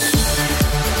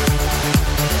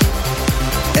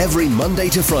Every Monday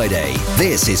to Friday,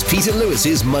 this is Peter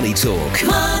Lewis's Money Talk.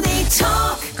 Money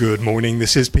Talk. Good morning,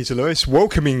 this is Peter Lewis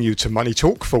welcoming you to Money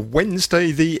Talk for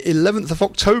Wednesday the 11th of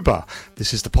October.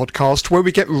 This is the podcast where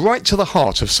we get right to the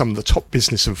heart of some of the top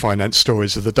business and finance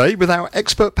stories of the day with our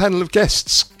expert panel of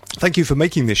guests. Thank you for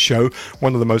making this show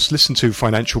one of the most listened to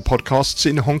financial podcasts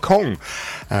in Hong Kong.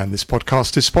 And this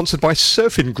podcast is sponsored by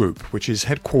Surfin Group, which is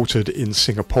headquartered in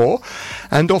Singapore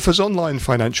and offers online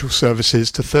financial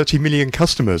services to 30 million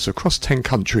customers across 10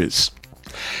 countries.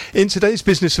 In today's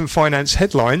business and finance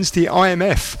headlines, the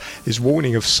IMF is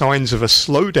warning of signs of a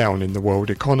slowdown in the world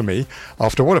economy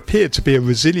after what appeared to be a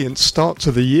resilient start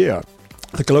to the year.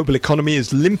 The global economy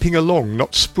is limping along,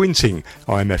 not sprinting,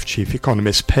 IMF chief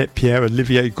economist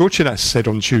Pierre-Olivier Gauchenas said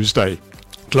on Tuesday.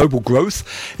 Global growth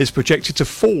is projected to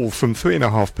fall from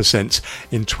 3.5%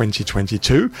 in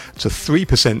 2022 to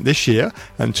 3% this year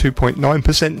and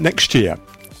 2.9% next year.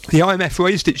 The IMF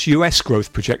raised its US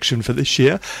growth projection for this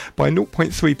year by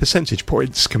 0.3 percentage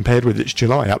points compared with its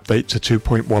July update to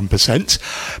 2.1%.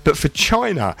 But for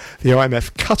China, the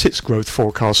IMF cut its growth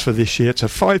forecast for this year to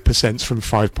 5% from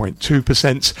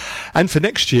 5.2% and for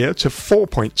next year to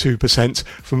 4.2%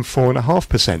 from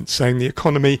 4.5%, saying the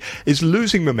economy is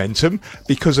losing momentum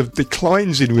because of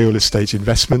declines in real estate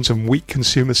investment and weak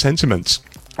consumer sentiment.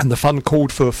 And the fund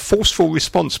called for a forceful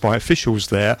response by officials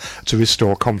there to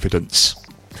restore confidence.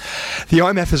 The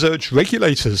IMF has urged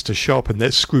regulators to sharpen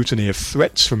their scrutiny of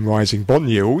threats from rising bond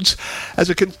yields as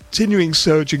a continuing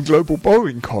surge in global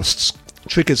borrowing costs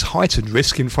triggers heightened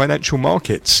risk in financial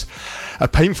markets. A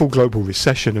painful global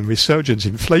recession and resurgent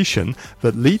inflation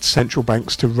that leads central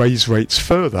banks to raise rates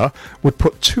further would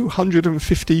put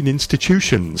 215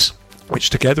 institutions, which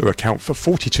together account for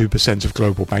 42% of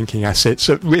global banking assets,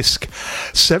 at risk.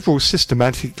 Several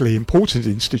systematically important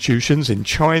institutions in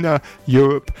China,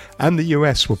 Europe and the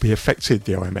US will be affected,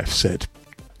 the IMF said.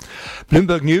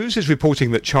 Bloomberg News is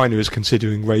reporting that China is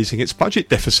considering raising its budget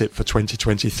deficit for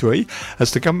 2023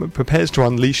 as the government prepares to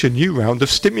unleash a new round of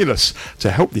stimulus to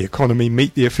help the economy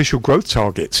meet the official growth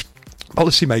targets.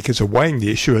 Policymakers are weighing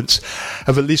the issuance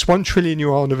of at least 1 trillion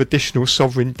yuan of additional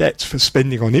sovereign debt for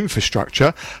spending on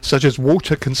infrastructure, such as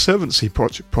water conservancy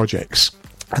projects.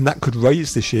 And that could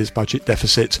raise this year's budget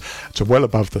deficit to well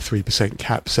above the 3%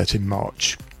 cap set in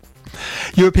March.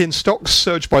 European stocks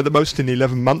surged by the most in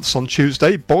 11 months on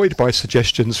Tuesday, buoyed by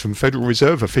suggestions from Federal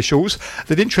Reserve officials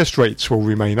that interest rates will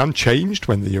remain unchanged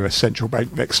when the US Central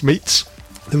Bank next meets.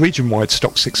 The region-wide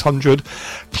Stoxx 600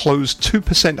 closed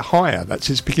 2% higher. That's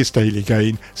its biggest daily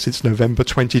gain since November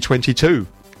 2022.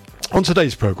 On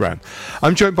today's programme,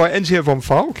 I'm joined by Enzio von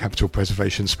Pfeil, Capital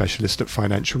Preservation Specialist at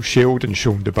Financial Shield, and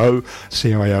Sean DeBow,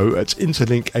 CIO at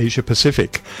Interlink Asia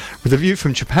Pacific. With a view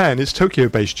from Japan is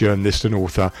Tokyo-based journalist and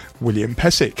author William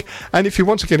Pesek. And if you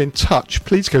want to get in touch,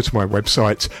 please go to my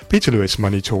website,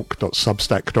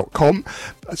 peterlewismoneytalk.substack.com.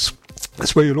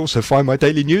 That's where you'll also find my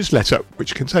daily newsletter,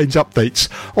 which contains updates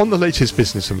on the latest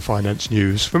business and finance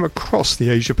news from across the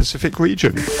Asia-Pacific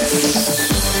region.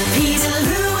 Peter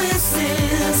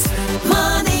Lewis's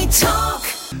Money Talk.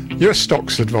 US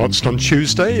stocks advanced on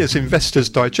Tuesday as investors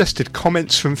digested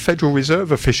comments from Federal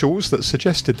Reserve officials that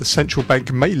suggested the central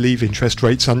bank may leave interest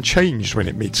rates unchanged when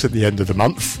it meets at the end of the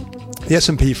month. The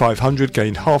S&P 500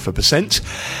 gained 0.5%,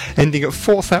 ending at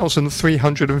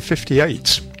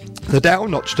 4,358. The Dow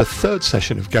notched a third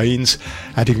session of gains,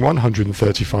 adding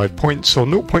 135 points or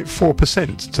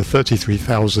 0.4% to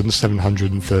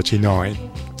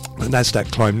 33,739. The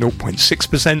Nasdaq climbed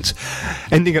 0.6%,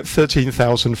 ending at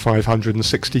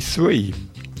 13,563.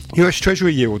 US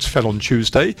Treasury yields fell on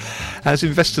Tuesday as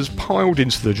investors piled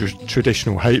into the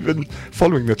traditional haven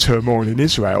following the turmoil in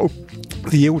Israel.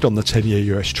 The yield on the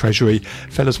 10-year US Treasury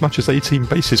fell as much as 18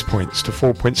 basis points to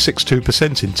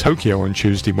 4.62% in Tokyo on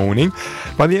Tuesday morning.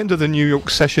 By the end of the New York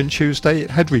session Tuesday,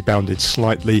 it had rebounded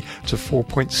slightly to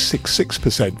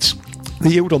 4.66%.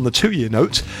 The yield on the 2-year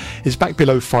note is back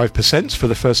below 5% for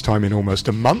the first time in almost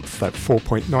a month, at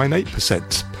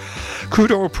 4.98%.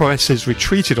 Crude oil prices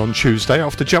retreated on Tuesday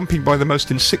after jumping by the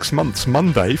most in 6 months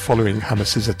Monday following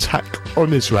Hamas's attack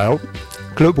on Israel.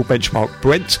 Global benchmark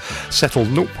Brent settled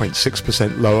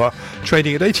 0.6% lower,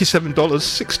 trading at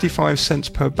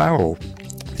 $87.65 per barrel.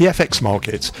 The FX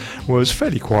market was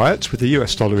fairly quiet, with the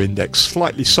US dollar index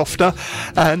slightly softer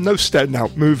and no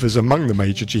standout movers among the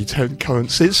major G10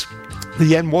 currencies. The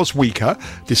yen was weaker,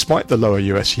 despite the lower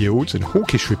US yields and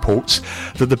hawkish reports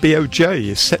that the BOJ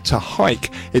is set to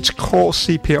hike its core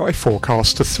CPI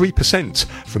forecast to 3%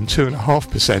 from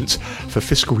 2.5% for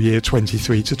fiscal year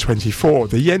 23 to 24.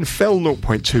 The yen fell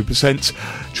 0.2%,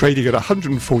 trading at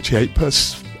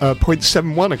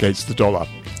 148.71 against the dollar.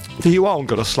 The yuan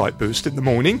got a slight boost in the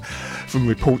morning from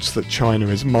reports that China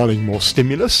is mulling more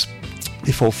stimulus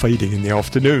before fading in the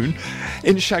afternoon.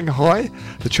 In Shanghai,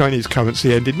 the Chinese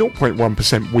currency ended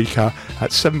 0.1% weaker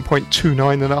at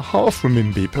 7.29.5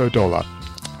 renminbi per dollar.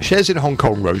 Shares in Hong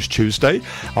Kong rose Tuesday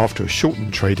after a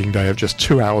shortened trading day of just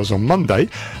 2 hours on Monday.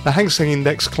 The Hang Seng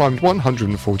Index climbed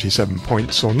 147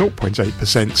 points or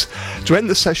 0.8% to end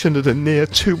the session at a near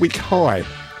 2-week high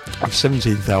of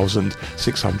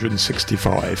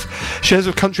 17,665. Shares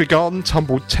of Country Garden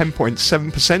tumbled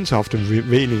 10.7% after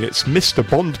revealing it's missed a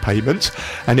bond payment,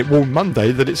 and it warned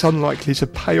Monday that it's unlikely to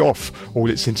pay off all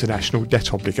its international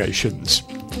debt obligations.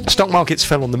 Stock markets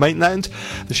fell on the mainland.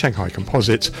 The Shanghai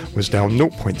Composite was down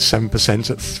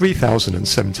 0.7% at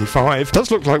 3,075.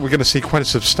 Does look like we're going to see quite a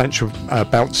substantial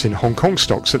bounce in Hong Kong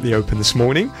stocks at the open this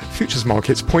morning. Futures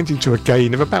markets pointing to a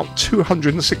gain of about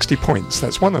 260 points.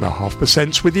 That's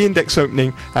 1.5%, with the index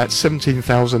opening at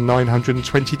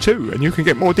 17,922. And you can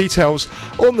get more details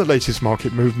on the latest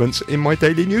market movements in my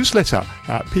daily newsletter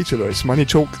at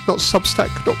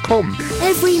peterlewismoneytalk.substack.com.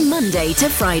 Every Monday to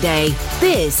Friday,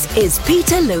 this is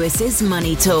Peter Lewis's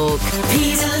Money Talk.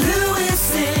 Peter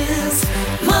Lewis's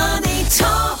Money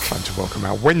Talk. Time to welcome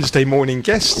our Wednesday morning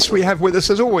guests. We have with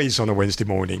us, as always, on a Wednesday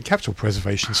morning, capital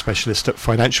preservation specialist at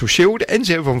Financial Shield,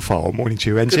 Enzio von Pfahl. Morning to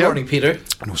you, Enzio. Good morning, Peter.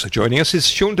 And also joining us is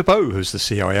Sean DeBow, who's the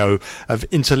CIO of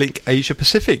Interlink Asia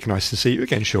Pacific. Nice to see you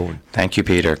again, Sean. Thank you,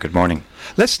 Peter. Good morning.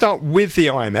 Let's start with the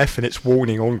IMF and its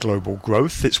warning on global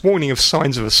growth. Its warning of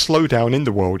signs of a slowdown in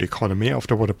the world economy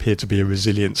after what appeared to be a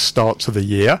resilient start to the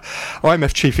year.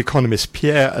 IMF chief economist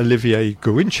Pierre-Olivier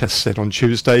Gourinchas said on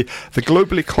Tuesday the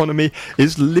global economy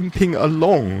is limping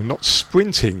along, not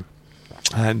sprinting.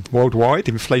 And worldwide,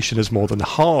 inflation has more than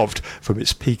halved from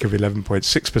its peak of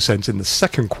 11.6% in the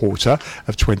second quarter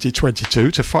of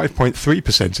 2022 to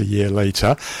 5.3% a year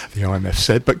later, the IMF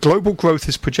said. But global growth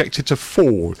is projected to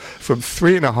fall from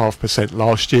 3.5%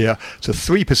 last year to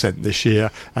 3% this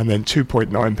year and then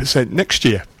 2.9% next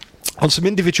year. On some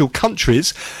individual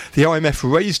countries, the IMF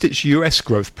raised its US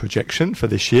growth projection for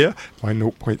this year by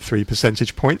 0.3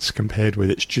 percentage points compared with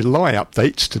its July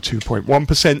update to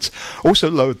 2.1%.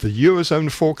 Also lowered the Eurozone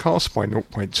forecast by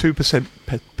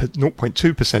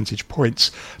 0.2 percentage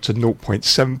points to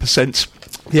 0.7%.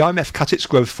 The IMF cut its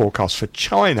growth forecast for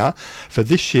China for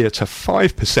this year to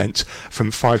 5%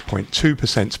 from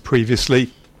 5.2%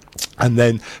 previously. And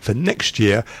then for next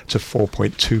year to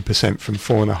 4.2% from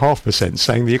 4.5%,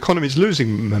 saying the economy is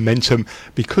losing momentum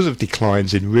because of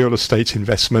declines in real estate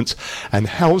investment and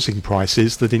housing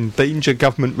prices that endanger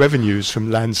government revenues from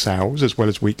land sales as well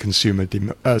as weak consumer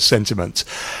sentiment.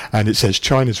 And it says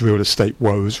China's real estate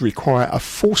woes require a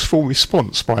forceful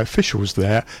response by officials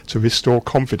there to restore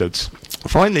confidence.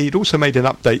 Finally, it also made an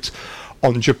update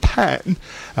on Japan.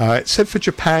 It said for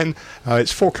Japan,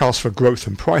 its forecast for growth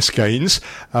and price gains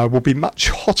will be much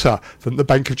hotter than the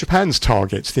Bank of Japan's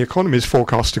targets. The economy is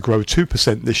forecast to grow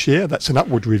 2% this year. That's an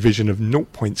upward revision of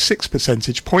 0.6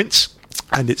 percentage points.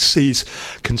 And it sees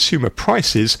consumer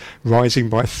prices rising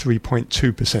by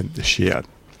 3.2% this year.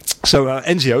 So,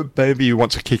 Enzio, maybe you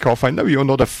want to kick off. I know you're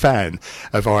not a fan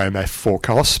of IMF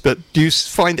forecasts, but do you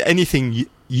find anything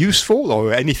useful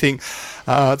or anything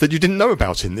that you didn't know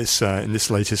about in this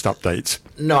latest update?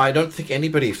 No, I don't think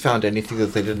anybody found anything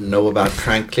that they didn't know about,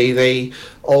 frankly. They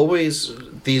always,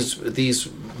 these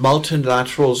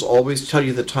multilaterals always tell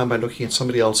you the time by looking at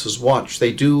somebody else's watch.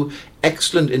 They do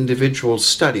excellent individual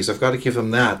studies, I've got to give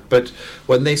them that. But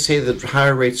when they say that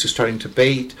higher rates are starting to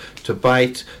bite,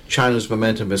 China's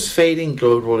momentum is fading,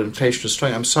 global inflation is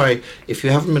strong, I'm sorry, if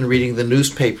you haven't been reading the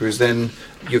newspapers, then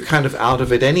you're kind of out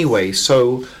of it anyway.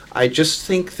 So I just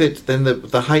think that then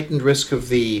the heightened risk of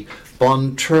the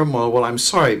bond turmoil, well, I'm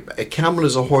sorry, a camel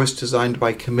is a horse designed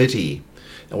by committee.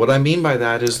 And what I mean by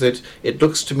that is that it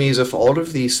looks to me as if all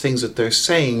of these things that they're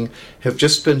saying have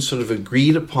just been sort of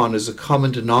agreed upon as a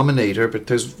common denominator, but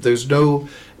there's no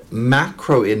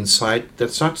macro insight.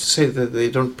 That's not to say that they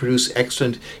don't produce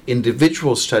excellent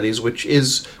individual studies, which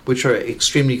are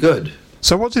extremely good.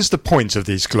 So what is the point of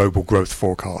these global growth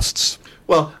forecasts?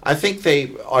 Well, I think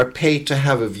they are paid to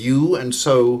have a view, and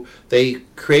so they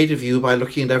create a view by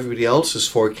looking at everybody else's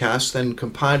forecasts, then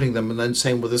compiling them, and then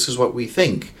saying, well, this is what we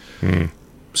think.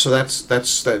 So that's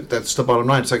the bottom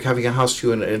line. It's like having a house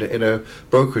view in a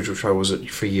brokerage, which I was at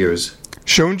for years.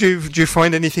 Sean, do you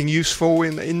find anything useful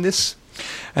in this?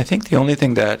 I think the only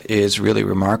thing that is really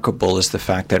remarkable is the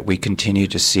fact that we continue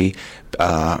to see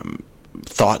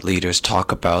thought leaders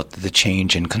talk about the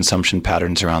change in consumption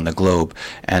patterns around the globe,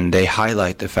 and they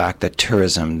highlight the fact that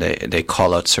tourism, they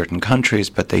call out certain countries,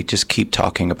 but they just keep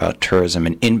talking about tourism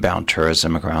and inbound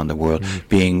tourism around the world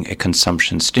being a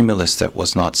consumption stimulus that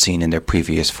was not seen in their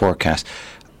previous forecast.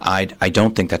 I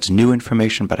don't think that's new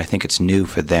information, but I think it's new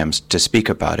for them to speak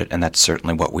about it, and that's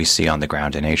certainly what we see on the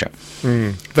ground in Asia.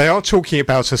 They are talking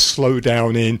about a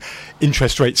slowdown in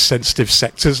interest rate sensitive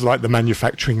sectors like the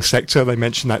manufacturing sector. They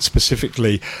mentioned that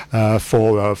specifically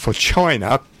for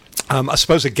China. I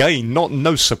suppose, again,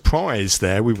 no surprise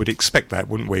there. We would expect that,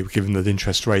 wouldn't we, given that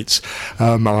interest rates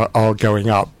are going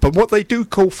up. But what they do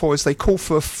call for is they call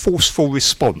for a forceful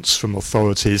response from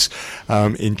authorities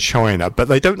in China. But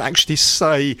they don't actually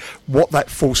say what that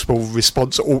forceful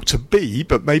response ought to be.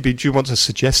 But maybe do you want to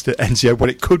suggest, Enzio, what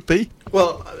it could be?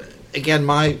 Well, again,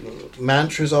 my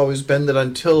mantra has always been that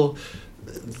until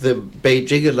the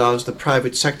Beijing allows the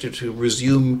private sector to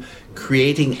resume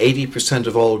creating 80%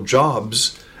 of all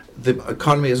jobs, the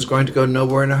economy is going to go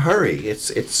nowhere in a hurry. It's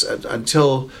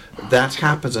until that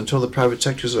happens, until the private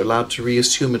sector is allowed to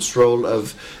reassume its role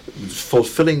of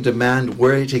fulfilling demand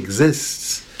where it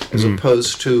exists, as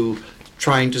opposed to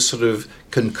trying to sort of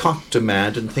concoct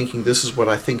demand and thinking this is what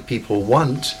I think people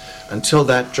want. Until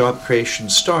that job creation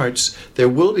starts, there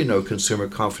will be no consumer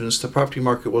confidence. The property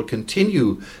market will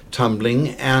continue tumbling,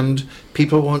 and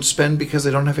people won't spend because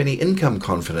they don't have any income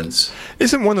confidence.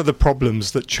 Isn't one of the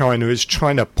problems that China is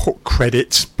trying to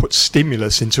put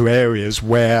stimulus into areas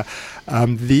where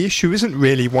the issue isn't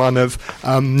really one of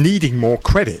needing more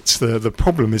credit? The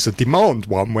problem is a demand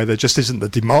one, where there just isn't the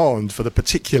demand for the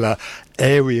particular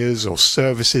areas or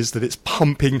services that it's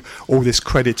pumping all this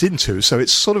credit into. So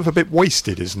it's sort of a bit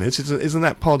wasted, isn't it? Isn't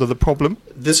that part of the problem?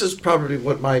 This is probably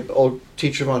what my old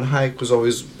teacher von Hayek was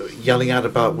always yelling at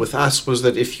about with us, was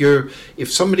that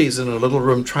if somebody's in a little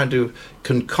room trying to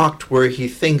concoct where he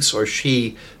thinks or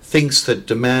she thinks that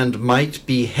demand might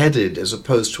be headed, as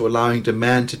opposed to allowing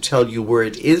demand to tell you where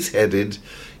it is headed,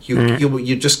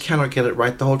 you just cannot get it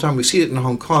right the whole time. We see it in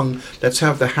Hong Kong. Let's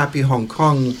have the happy Hong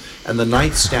Kong and the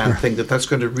nightstand thing that's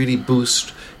going to really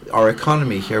boost our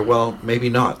economy here. Well, maybe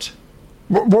not.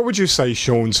 What would you say,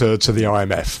 Sean, to the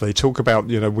IMF? They talk about,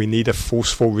 we need a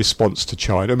forceful response to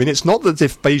China. I mean, it's not that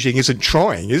if Beijing isn't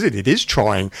trying, is it? It is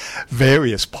trying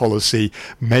various policy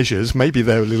measures. Maybe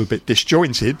they're a little bit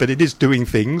disjointed, but it is doing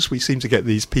things. We seem to get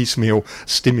these piecemeal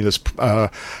stimulus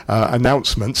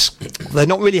announcements. They're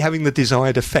not really having the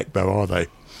desired effect, though, are they?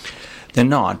 They're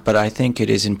not, but I think it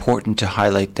is important to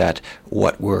highlight that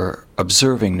what we're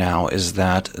observing now is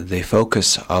that the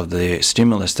focus of the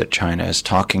stimulus that China is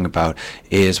talking about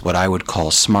is what I would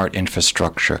call smart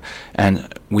infrastructure.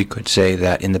 And we could say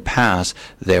that in the past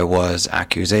there was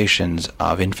accusations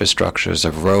of infrastructures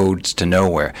of roads to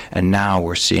nowhere, and now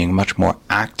we're seeing much more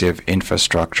active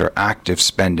infrastructure, active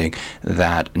spending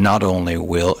that not only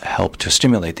will help to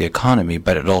stimulate the economy,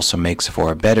 but it also makes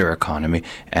for a better economy,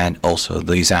 and also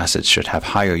these assets should have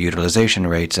higher utilization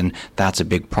rates, and that's a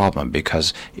big problem,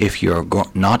 because if you're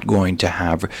not going to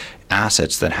have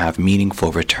assets that have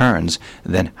meaningful returns,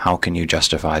 then how can you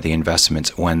justify the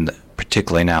investments when,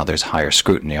 particularly now, there's higher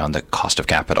scrutiny on the cost of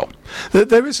capital?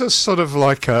 There is a sort of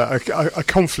like a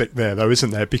conflict there, though,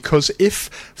 isn't there? Because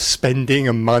if spending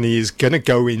and money is going to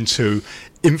go into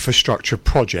infrastructure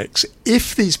projects,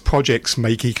 if these projects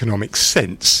make economic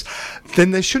sense, then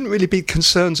there shouldn't really be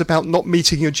concerns about not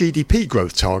meeting your GDP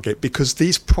growth target, because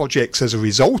these projects, as a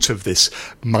result of this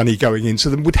money going into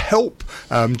them, would help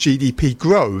GDP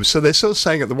grow. So they're sort of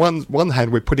saying, at the one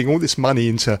hand, we're putting all this money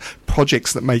into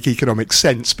projects that make economic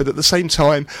sense, but at the same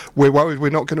time, we're worried we're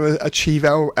not going to achieve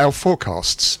our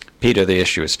forecasts. Peter, the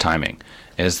issue is timing,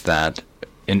 is that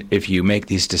if you make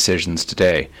these decisions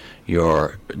today,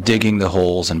 you're digging the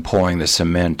holes and pouring the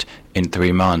cement in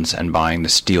 3 months and buying the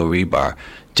steel rebar.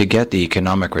 To get the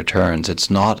economic returns, it's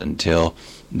not until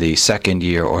the second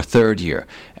year or third year.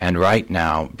 And right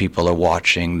now, people are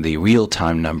watching the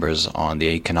real-time numbers on the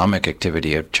economic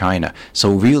activity of China.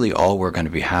 So really all we're going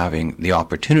to be having the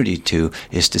opportunity to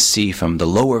is to see from the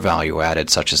lower value added,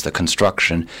 such as the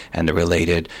construction and the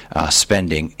related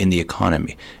spending in the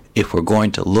economy. If we're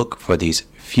going to look for these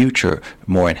future,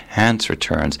 more enhanced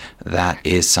returns, that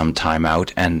is some time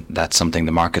out, and that's something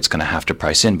the market's going to have to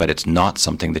price in, but it's not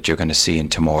something that you're going to see in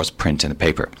tomorrow's print in the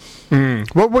paper.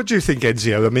 What do you think,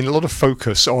 Enzio? I mean, a lot of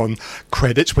focus on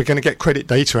credit. We're going to get credit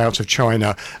data out of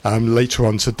China later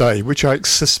on today, which I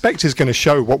suspect is going to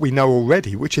show what we know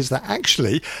already, which is that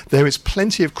actually there is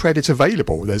plenty of credit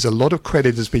available. There's a lot of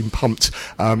credit that's been pumped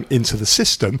into the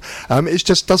system. It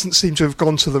just doesn't seem to have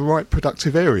gone to the right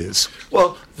productive areas.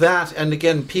 Well, that, and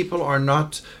again, people are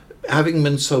not having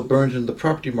been so burned in the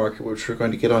property market, which we're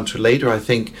going to get onto later, I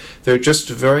think they're just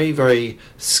very, very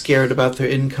scared about their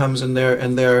incomes and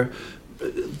their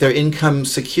income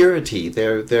security,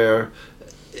 their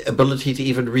ability to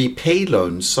even repay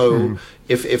loans. So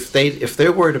if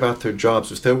they're worried about their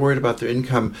jobs, if they're worried about their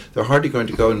income, they're hardly going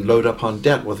to go and load up on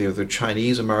debt, whether they're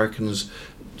Chinese, Americans,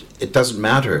 it doesn't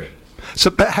matter.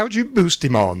 So, but how do you boost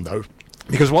demand, though?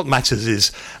 Because what matters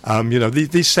is,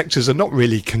 these sectors are not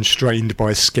really constrained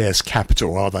by scarce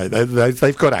capital, are they?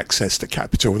 They've got access to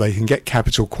capital. They can get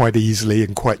capital quite easily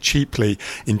and quite cheaply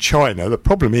in China. The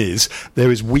problem is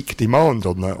there is weak demand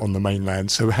on the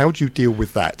mainland. So how do you deal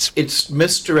with that? It's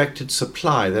misdirected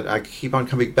supply that I keep on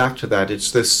coming back to that.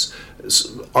 It's this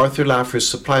Arthur Laffer's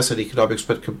supply-side economics,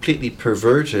 but completely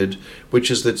perverted,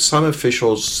 which is that some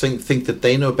officials think that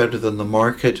they know better than the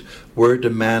market where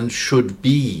demand should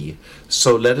be.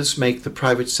 So let us make the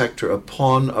private sector a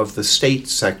pawn of the state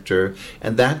sector,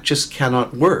 and that just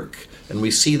cannot work. And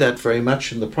we see that very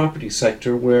much in the property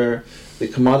sector, where the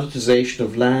commoditization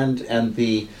of land and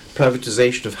the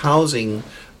privatization of housing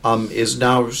is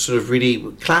now sort of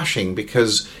really clashing,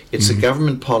 because it's a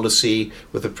government policy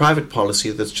with a private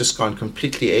policy that's just gone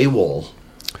completely AWOL.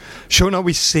 Sean, are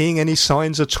we seeing any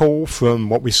signs at all from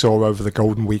what we saw over the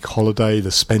Golden Week holiday,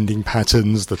 the spending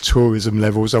patterns, the tourism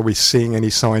levels? Are we seeing any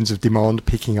signs of demand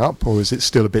picking up, or is it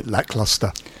still a bit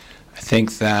lackluster? I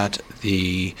think that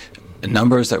the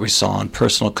numbers that we saw on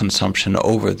personal consumption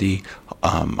over the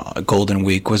Golden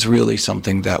Week was really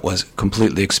something that was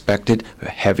completely expected.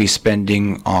 Heavy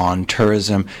spending on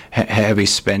tourism, heavy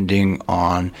spending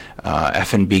on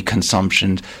F&B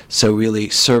consumption. So really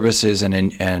services and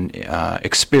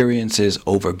experiences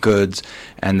over goods,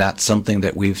 and that's something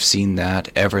that we've seen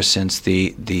that ever since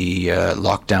the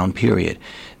lockdown period.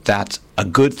 That's a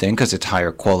good thing because it's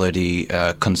higher quality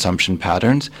consumption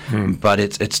patterns, but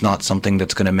it's not something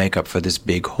that's going to make up for this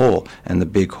big hole. And the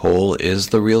big hole is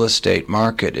the real estate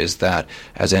market, is that,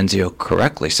 as Enzio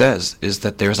correctly says, is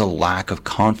that there's a lack of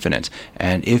confidence.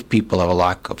 And if people have a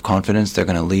lack of confidence, they're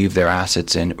going to leave their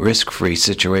assets in risk-free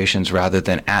situations rather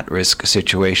than at-risk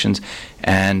situations.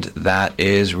 And that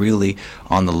is really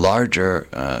on the larger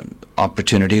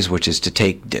opportunities, which is to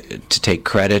take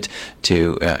credit,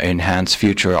 to enhance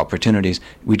future opportunities.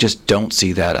 We just don't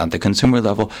see that at the consumer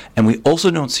level, and we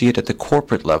also don't see it at the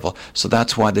corporate level. So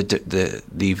that's why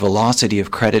the velocity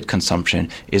of credit consumption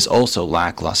is also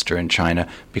lackluster in China,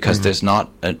 because there's not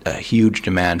a huge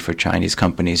demand for Chinese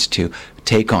companies to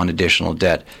take on additional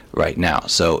debt right now.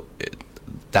 So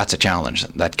that's a challenge,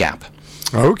 that gap.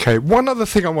 Okay, one other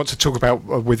thing I want to talk about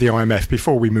with the IMF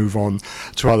before we move on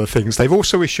to other things. They've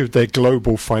also issued their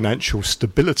Global Financial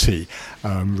Stability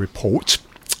report.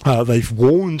 They've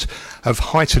warned of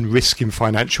heightened risk in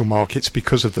financial markets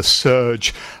because of the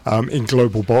surge in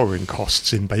global borrowing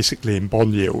costs, in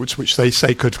bond yields, which they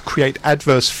say could create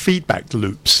adverse feedback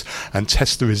loops and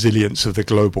test the resilience of the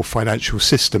global financial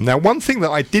system. Now, one thing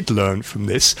that I did learn from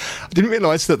this, I didn't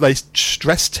realise that they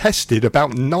stress tested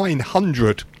about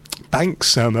 900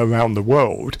 banks around the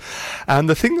world, and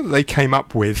the thing that they came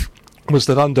up with was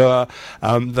that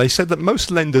they said that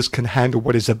most lenders can handle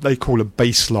what is they call a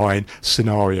baseline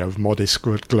scenario of modest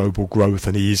global growth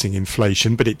and easing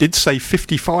inflation, but it did say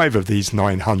 55 of these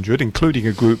 900, including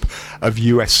a group of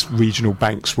US regional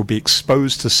banks, will be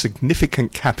exposed to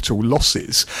significant capital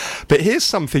losses. But here's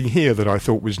something here that I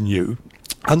thought was new.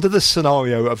 Under the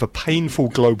scenario of a painful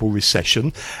global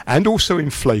recession and also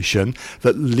inflation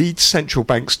that leads central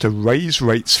banks to raise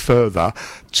rates further,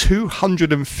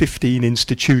 215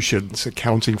 institutions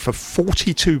accounting for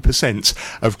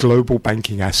 42% of global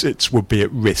banking assets would be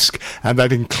at risk. And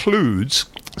that includes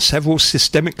several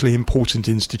systemically important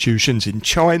institutions in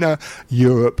China,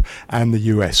 Europe, and the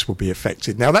US will be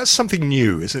affected. Now, that's something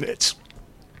new, isn't it?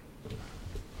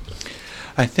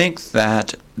 I think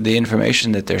that the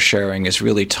information that they're sharing is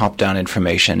really top-down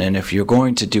information, and if you're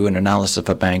going to do an analysis of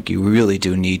a bank, you really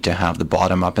do need to have the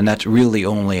bottom-up, and that's really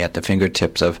only at the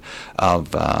fingertips of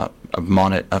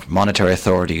monetary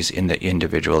authorities in the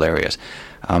individual areas.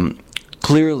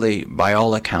 Clearly, by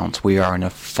all accounts, we are in a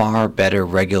far better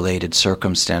regulated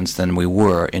circumstance than we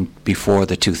were before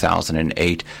the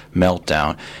 2008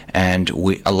 meltdown, and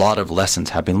a lot of lessons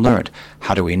have been learned.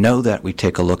 How do we know that? We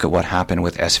take a look at what happened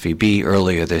with SVB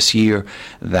earlier this year,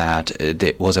 that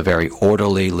it was a very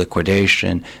orderly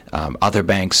liquidation. Other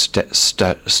banks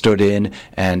stood in,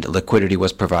 and liquidity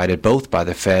was provided both by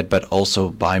the Fed but also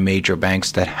by major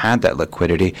banks that had that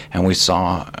liquidity, and we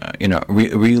saw,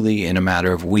 really in a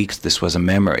matter of weeks, this was a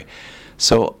memory.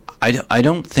 So I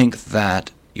don't think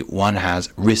that one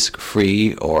has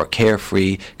risk-free or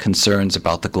carefree concerns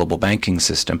about the global banking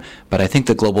system. But I think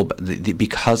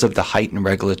because of the heightened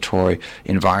regulatory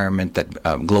environment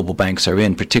that global banks are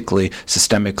in, particularly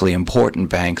systemically important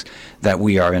banks, that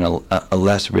we are in a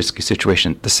less risky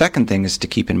situation. The second thing is to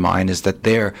keep in mind is that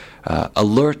their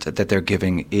alert that they're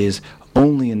giving is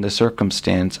only in the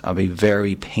circumstance of a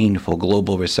very painful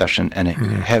global recession and a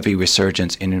heavy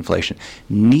resurgence in inflation.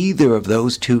 Neither of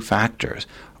those two factors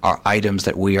are items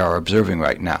that we are observing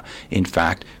right now. In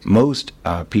fact, most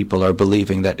people are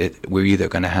believing that we're either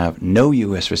going to have no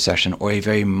U.S. recession or a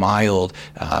very mild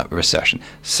recession.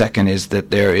 Second is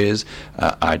that there is,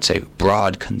 I'd say,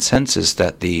 broad consensus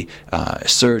that the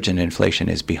surge in inflation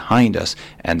is behind us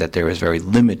and that there is very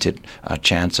limited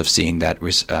chance of seeing that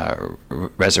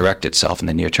resurrect itself in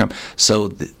the near term. So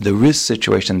the risk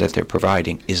situation that they're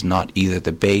providing is not either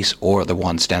the base or the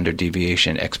one standard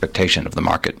deviation expectation of the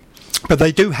market. But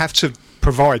they do have to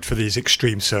provide for these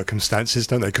extreme circumstances,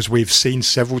 don't they? Because we've seen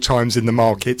several times in the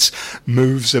markets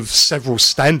moves of several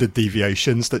standard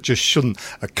deviations that just shouldn't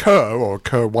occur or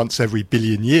occur once every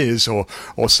billion years or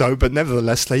so. But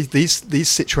nevertheless, these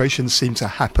situations seem to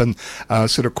happen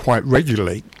sort of quite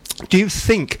regularly. Do you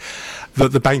think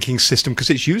that the banking system, because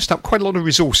it's used up quite a lot of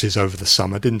resources over the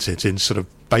summer, didn't it, in sort of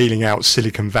bailing out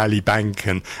Silicon Valley Bank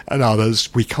and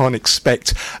others, we can't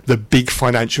expect the big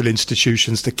financial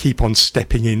institutions to keep on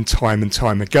stepping in time and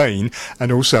time again.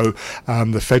 And also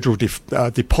the federal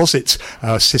deposit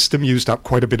system used up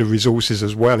quite a bit of resources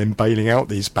as well in bailing out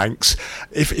these banks.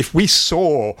 If we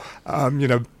saw,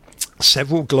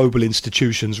 several global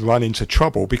institutions run into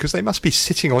trouble because they must be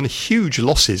sitting on huge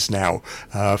losses now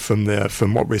from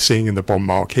what we're seeing in the bond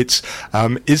markets.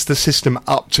 Is the system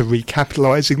up to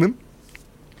recapitalizing them?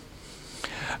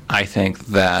 I think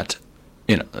that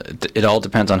it all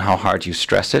depends on how hard you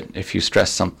stress it. If you stress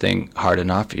something hard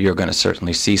enough, you're going to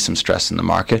certainly see some stress in the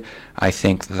market. I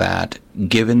think that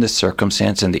given the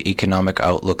circumstance and the economic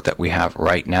outlook that we have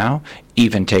right now,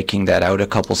 even taking that out a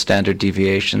couple standard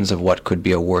deviations of what could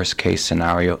be a worst case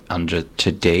scenario under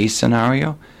today's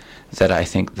scenario, that I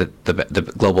think that the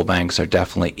global banks are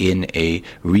definitely in a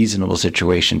reasonable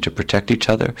situation to protect each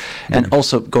other. And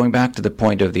also, going back to the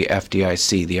point of the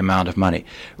FDIC, the amount of money,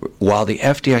 while the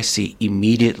FDIC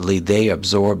immediately they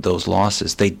absorbed those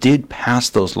losses, they did pass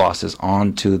those losses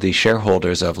on to the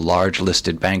shareholders of large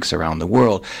listed banks around the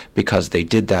world because they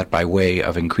did that by way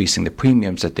of increasing the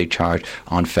premiums that they charge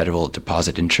on federal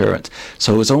deposit insurance.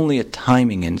 So it was only a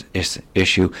timing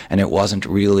issue, and it wasn't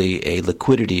really a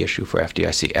liquidity issue for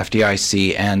FDIC. FDIC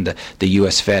and the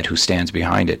U.S. Fed, who stands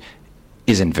behind it,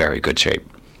 is in very good shape.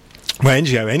 Well,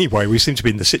 NGO, anyway, we seem to be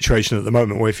in the situation at the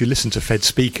moment where if you listen to Fed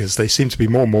speakers, they seem to be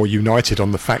more and more united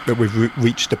on the fact that we've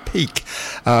reached a peak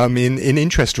in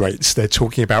interest rates. They're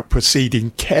talking about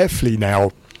proceeding carefully now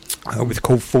with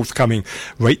forthcoming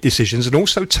rate decisions, and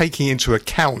also taking into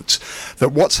account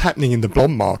that what's happening in the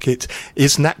bond market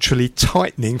is naturally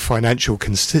tightening financial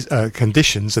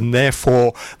conditions, and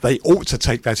therefore they ought to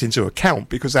take that into account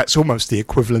because that's almost the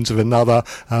equivalent of another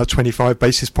 25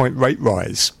 basis point rate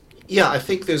rise. Yeah, I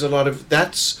think there's a lot of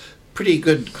that's pretty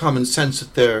good common sense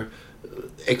that they're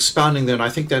expounding there, and I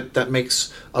think that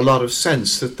makes a lot of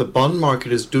sense, that the bond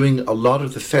market is doing a lot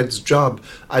of the Fed's job.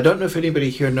 I don't know if anybody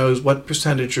here knows what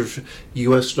percentage of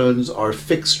U.S. loans are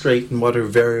fixed rate and what are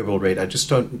variable rate. I just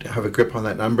don't have a grip on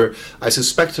that number. I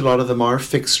suspect a lot of them are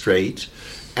fixed rate,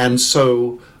 and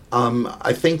so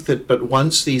I think that, but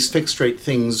once these fixed rate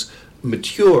things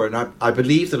mature, and I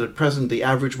believe that at present the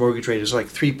average mortgage rate is like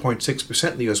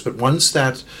 3.6% in the US, but once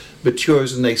that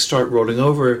matures and they start rolling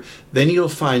over, then you'll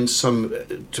find some,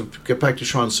 to get back to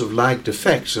Sean's sort of lagged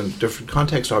effects in different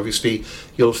contexts, obviously,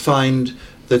 you'll find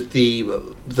that the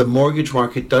mortgage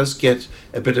market does get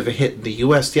a bit of a hit in the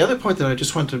US. The other point that I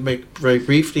just want to make very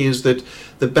briefly is that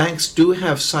the banks do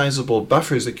have sizable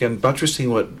buffers, again,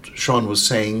 buttressing what Sean was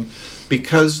saying,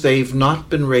 because they've not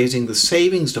been raising the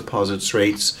savings deposits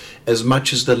rates as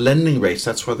much as the lending rates.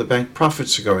 That's why the bank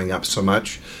profits are going up so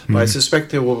much. But I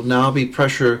suspect there will now be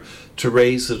pressure to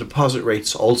raise the deposit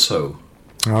rates also.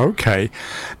 Okay.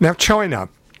 Now,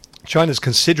 China's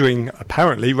considering,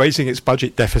 apparently, raising its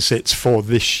budget deficits for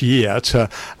this year to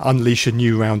unleash a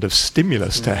new round of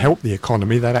stimulus to help the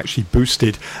economy. That actually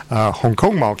boosted Hong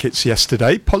Kong markets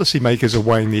yesterday. Policymakers are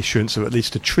weighing the issuance of at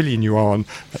least $1 trillion yuan,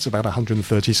 that's about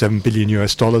 $137 billion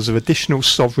US dollars, of additional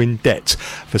sovereign debt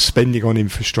for spending on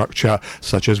infrastructure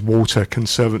such as water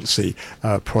conservancy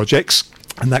projects.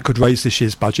 And that could raise this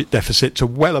year's budget deficit to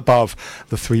well above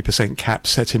the 3% cap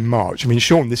set in March. I mean,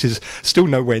 Sean, this is still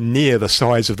nowhere near the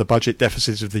size of the budget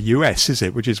deficit of the US, is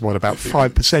it? Which is, about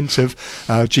 5% of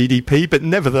GDP? But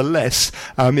nevertheless,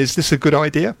 is this a good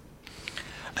idea?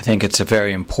 I think it's a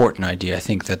very important idea. I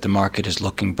think that the market is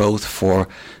looking both for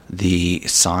the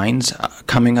signs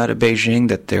coming out of Beijing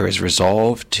that there is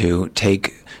resolve to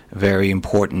take very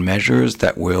important measures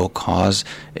that will cause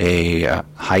a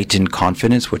heightened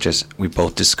confidence, which, as we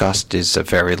both discussed, is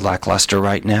very lackluster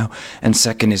right now. And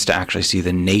second is to actually see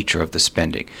the nature of the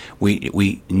spending.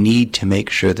 We need to make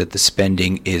sure that the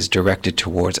spending is directed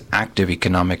towards active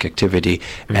economic activity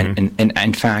and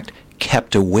in fact,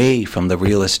 kept away from the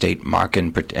real estate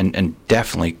market and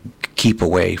definitely keep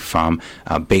away from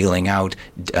bailing out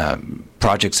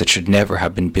projects that should never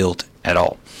have been built at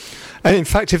all. And in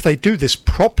fact, if they do this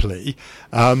properly,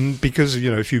 because,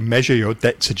 if you measure your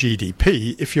debt to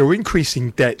GDP, if you're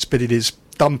increasing debt but it is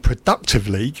done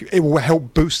productively, it will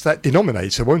help boost that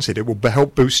denominator, won't it? It will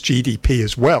help boost GDP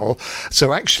as well.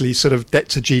 So actually, sort of debt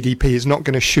to GDP is not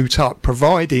going to shoot up,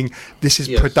 providing this is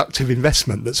productive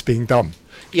investment that's being done.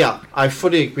 Yeah, I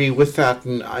fully agree with that,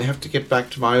 and I have to get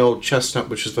back to my old chestnut,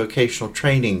 which is vocational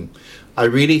training. I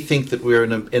really think that we're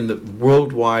in the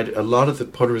worldwide, a lot of the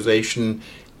polarization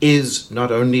is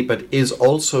not only, but is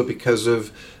also because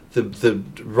of the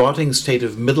rotting state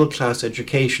of middle-class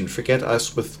education. Forget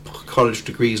us with college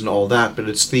degrees and all that, but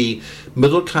it's the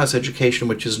middle-class education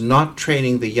which is not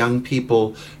training the young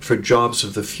people for jobs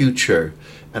of the future.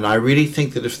 And I really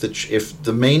think that if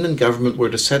the Mainland government were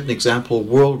to set an example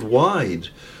worldwide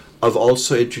of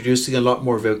also introducing a lot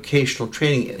more vocational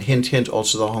training, hint, hint,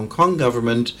 also the Hong Kong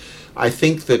government, I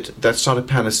think that that's not a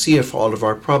panacea for all of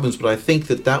our problems, but I think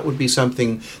that that would be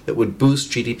something that would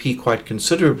boost GDP quite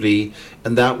considerably,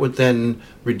 and that would then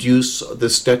reduce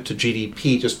this debt to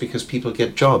GDP just because people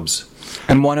get jobs.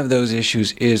 And one of those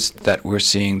issues is that we're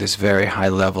seeing this very high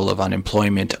level of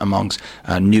unemployment amongst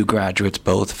new graduates,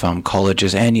 both from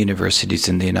colleges and universities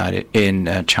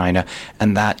in China,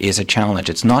 and that is a challenge.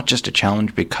 It's not just a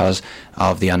challenge because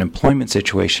of the unemployment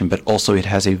situation, but also it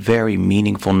has a very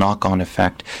meaningful knock-on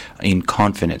effect in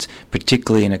confidence,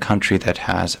 particularly in a country that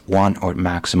has one or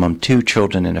maximum two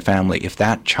children in a family. If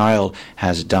that child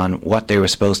has done what they were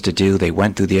supposed to do, they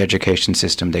went through the education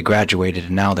system, they graduated,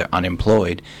 and now they're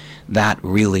unemployed, that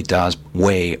really does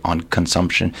weigh on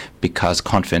consumption because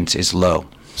confidence is low.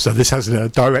 So this has a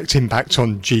direct impact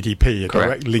on GDP, a Correct.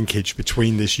 direct linkage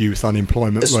between this youth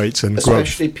unemployment rates and growth.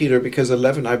 Especially, Peter, because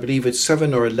I believe it's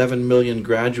 7 or 11 million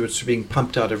graduates are being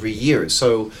pumped out every year.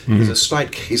 So there's a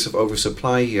slight case of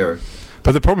oversupply here.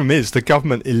 But the problem is the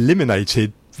government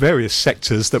eliminated various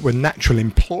sectors that were natural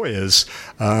employers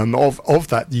of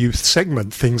that youth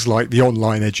segment. Things like the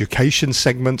online education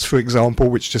segments, for example,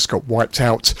 which just got wiped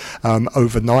out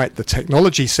overnight. The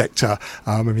technology sector,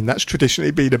 that's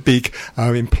traditionally been a big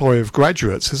employer of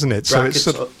graduates, hasn't it?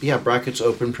 Brackets, brackets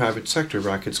open, private sector,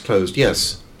 brackets closed,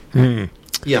 yes.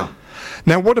 Yeah.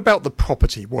 Now, what about the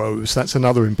property woes? That's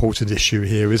another important issue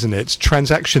here, isn't it?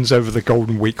 Transactions over the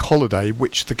Golden Week holiday,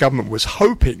 which the government was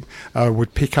hoping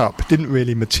would pick up, didn't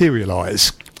really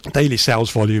materialise. Daily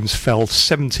sales volumes fell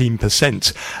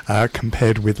 17%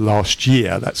 compared with last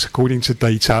year. That's according to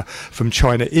data from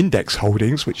China Index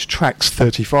Holdings, which tracks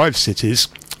 35 cities.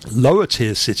 Lower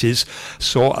tier cities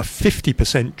saw a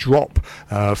 50% drop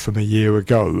from a year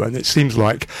ago, and it seems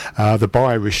like the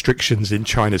buyer restrictions in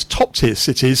China's top tier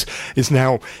cities is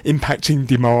now impacting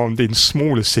demand in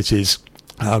smaller cities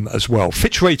as well.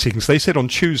 Fitch Ratings, they said on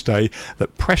Tuesday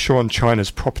that pressure on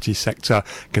China's property sector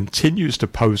continues to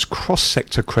pose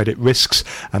cross-sector credit risks,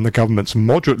 and the government's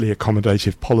moderately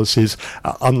accommodative policies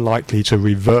are unlikely to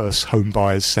reverse home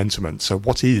buyers' sentiment. So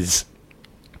what is?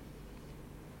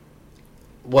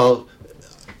 Well,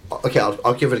 okay,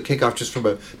 I'll give it a kick off just from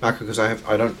a macro because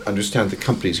I don't understand the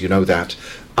companies, you know that.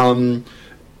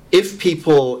 If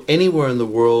people anywhere in the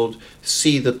world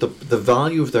see that the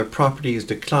value of their property has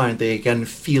declined, they again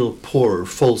feel poorer,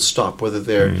 full stop, whether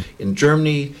they're in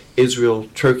Germany, Israel,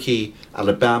 Turkey,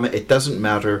 Alabama, it doesn't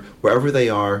matter, wherever they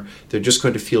are, they're just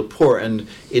going to feel poor. And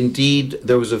indeed,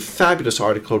 there was a fabulous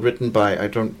article written by,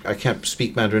 I can't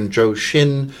speak Mandarin, Zhou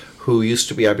Xin, who used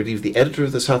to be, I believe, the editor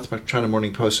of the South China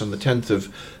Morning Post on the 10th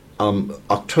of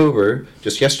October,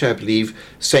 just yesterday I believe,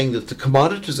 saying that the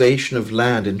commoditization of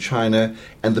land in China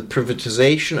and the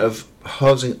privatization of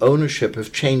housing ownership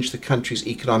have changed the country's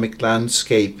economic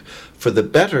landscape for the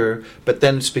better, but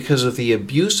then it's because of the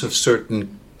abuse of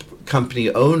certain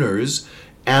company owners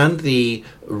and the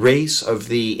race of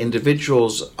the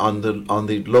individuals on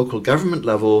the local government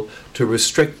level to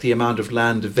restrict the amount of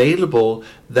land available,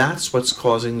 that's what's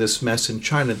causing this mess in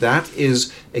China. That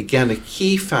is, again, a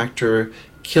key factor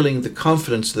killing the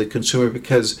confidence of the consumer,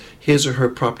 because his or her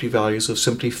property values have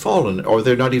simply fallen, or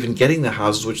they're not even getting the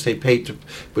houses which they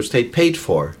paid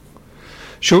for.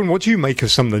 Sean, what do you make of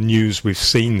some of the news we've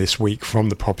seen this week from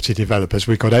the property developers?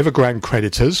 We've got Evergrande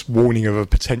creditors warning of a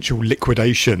potential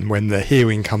liquidation when the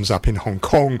hearing comes up in Hong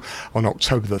Kong on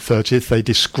October the 30th. They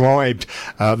described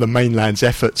the mainland's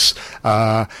efforts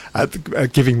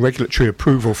at giving regulatory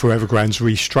approval for Evergrande's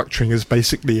restructuring as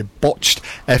basically a botched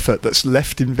effort that's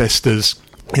left investors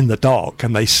in the dark,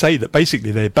 and they say that basically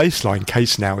their baseline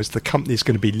case now is the company is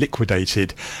going to be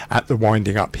liquidated at the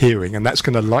winding up hearing, and that's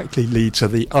going to likely lead to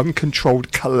the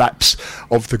uncontrolled collapse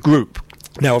of the group.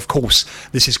 Now, of course,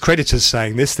 this is creditors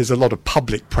saying this. There's a lot of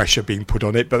public pressure being put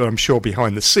on it, but I'm sure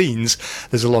behind the scenes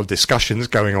there's a lot of discussions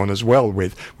going on as well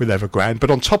with Evergrande. But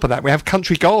on top of that, we have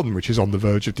Country Garden, which is on the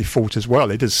verge of default as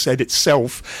well. It has said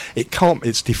itself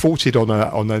it's defaulted on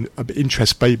an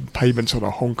interest payment on a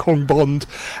Hong Kong bond,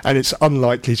 and it's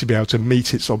unlikely to be able to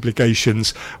meet its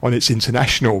obligations on its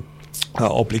international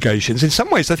obligations. In some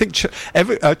ways, I think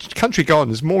Country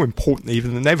Garden is more important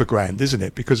even than Evergrande, isn't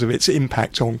it? Because of its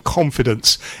impact on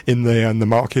confidence in the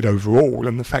market overall,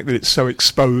 and the fact that it's so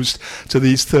exposed to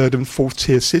these third and fourth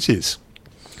tier cities.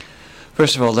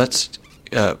 First of all, let's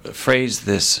phrase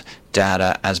this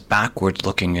data as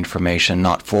backward-looking information,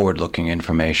 not forward-looking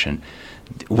information.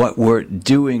 What we're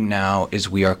doing now is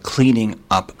we are cleaning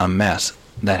up a mess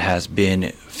that has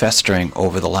been festering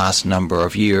over the last number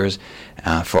of years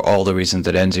for all the reasons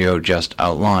that Enzio just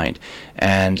outlined.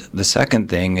 And the second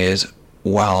thing is,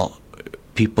 while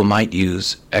people might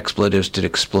use expletives to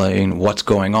explain what's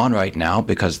going on right now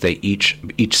because they each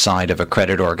side of a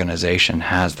credit organization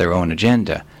has their own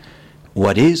agenda,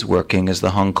 what is working is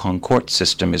the Hong Kong court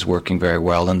system is working very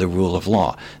well, and the rule of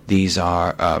law. These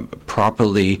are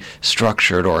properly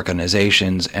structured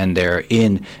organizations, and they're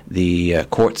in the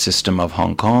court system of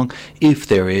Hong Kong. If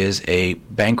there is a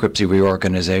bankruptcy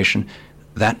reorganization,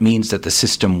 that means that the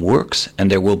system works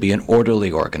and there will be an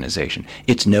orderly organization.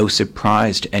 It's no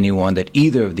surprise to anyone that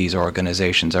either of these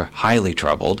organizations are highly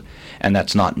troubled, and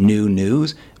that's not new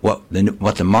news. What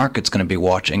the market's going to be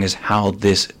watching is how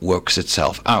this works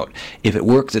itself out. If it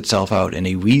works itself out in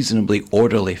a reasonably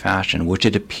orderly fashion, which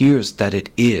it appears that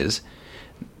it is,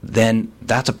 then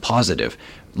that's a positive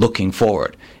looking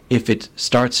forward. If it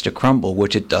starts to crumble,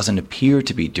 which it doesn't appear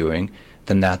to be doing,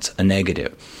 then that's a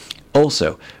negative.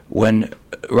 Also,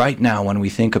 right now when we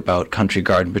think about Country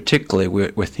Garden particularly,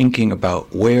 we're thinking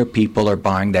about where people are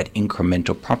buying that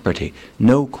incremental property.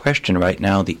 No question right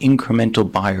now, the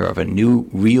incremental buyer of a new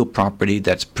real property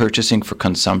that's purchasing for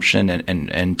consumption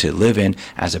and to live in,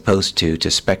 as opposed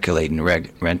to speculate and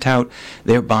rent out,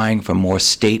 they're buying from more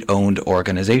state-owned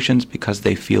organizations because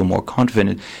they feel more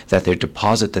confident that their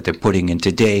deposit that they're putting in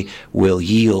today will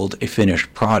yield a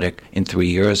finished product in 3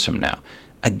 years from now.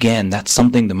 Again, that's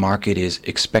something the market is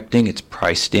expecting. It's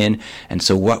priced in. And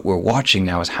so what we're watching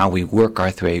now is how we work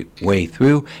our way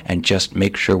through and just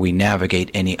make sure we navigate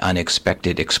any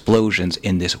unexpected explosions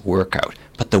in this workout.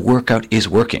 But the workout is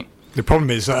working. The problem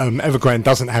is Evergrande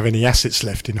doesn't have any assets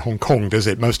left in Hong Kong, does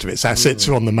it? Most of its assets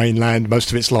are on the mainland.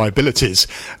 Most of its liabilities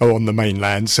are on the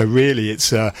mainland. So really,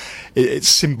 it's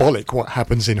symbolic what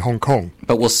happens in Hong Kong.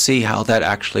 But we'll see how that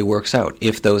actually works out.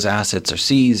 If those assets are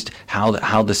seized, how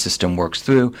the system works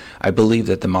through. I believe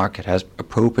that the market has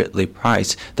appropriately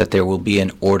priced that there will be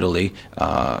an orderly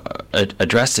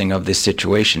addressing of this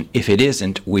situation. If it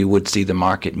isn't, we would see the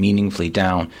market meaningfully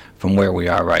down from where we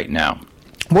are right now.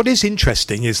 What is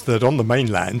interesting is that on the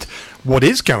mainland, what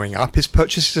is going up is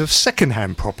purchases of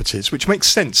second-hand properties, which makes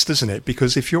sense, doesn't it?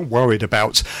 Because if you're worried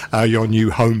about your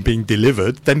new home being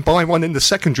delivered, then buy one in the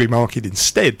secondary market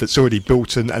instead that's already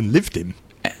built and lived in.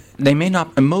 They may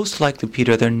not, most likely,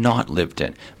 Peter, they're not lived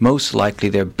in. Most likely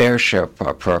they're bare share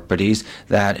properties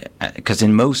that, because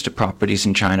in most properties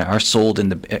in China are sold in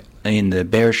the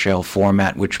bare shell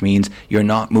format, which means you're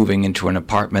not moving into an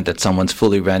apartment that someone's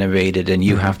fully renovated and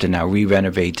you have to now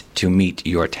re-renovate to meet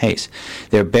your taste.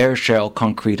 They're bare shell,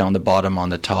 concrete on the bottom, on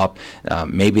the top.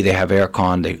 Maybe they have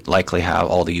aircon. They likely have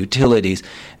all the utilities.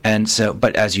 And so,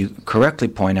 but as you correctly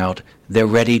point out, they're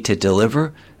ready to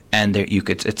deliver. and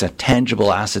it's a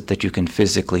tangible asset that you can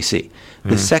physically see.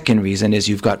 The second reason is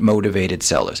you've got motivated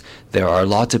sellers. There are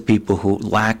lots of people who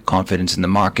lack confidence in the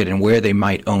market, and where they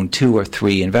might own 2 or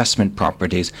 3 investment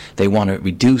properties, they want to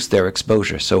reduce their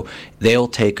exposure. So they'll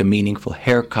take a meaningful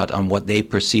haircut on what they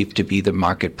perceive to be the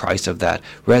market price of that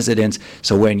residence.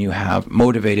 So when you have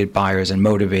motivated buyers and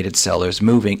motivated sellers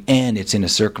moving, and it's in a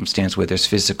circumstance where there's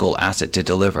physical asset to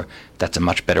deliver, that's a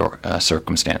much better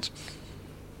circumstance.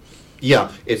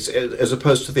 Yeah, it's as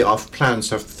opposed to the off-plan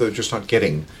stuff that they're just not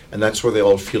getting, and that's where they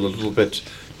all feel a little bit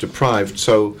deprived.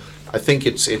 So I think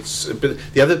it's but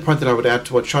the other point that I would add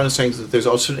to what Sean is saying is that there's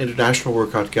also an international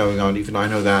workout going on. Even I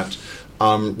know that,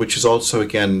 which is also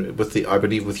again I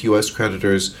believe with U.S.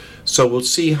 creditors. So we'll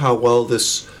see how well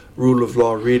this rule of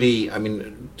law really. I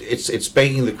mean, it's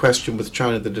begging the question with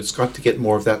China that it's got to get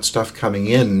more of that stuff coming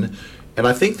in. And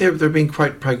I think they're being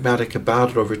quite pragmatic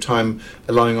about it over time,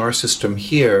 allowing our system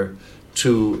here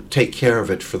to take care of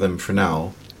it for them for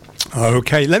now.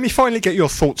 Okay, let me finally get your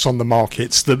thoughts on the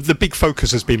markets. The big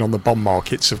focus has been on the bond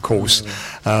markets, of course,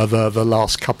 the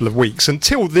last couple of weeks,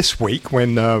 until this week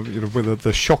when with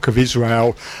the shock of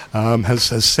Israel has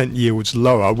sent yields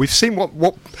lower. We've seen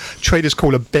what traders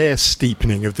call a bear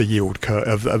steepening of the yield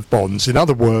curve of bonds. In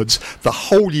other words, the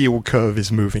whole yield curve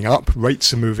is moving up,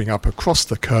 rates are moving up across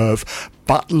the curve,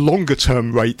 but longer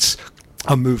term rates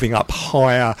are moving up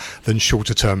higher than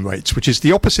shorter term rates, which is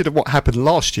the opposite of what happened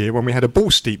last year when we had a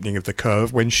bull steepening of the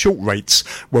curve, when short rates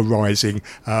were rising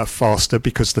faster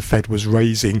because the Fed was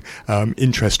raising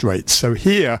interest rates. So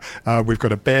here we've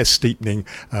got a bear steepening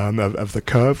of the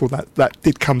curve. Well, that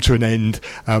did come to an end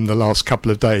the last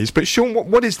couple of days. But Sean,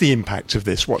 what is the impact of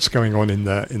this? What's going on in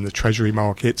the Treasury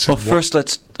markets? Well, first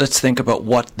let's think about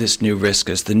what this new risk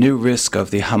is. The new risk of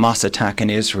the Hamas attack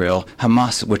in Israel.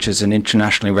 Hamas, which is an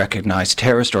internationally recognized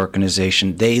terrorist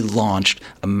organization, they launched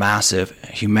a massive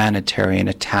humanitarian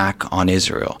attack on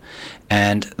Israel.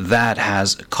 And that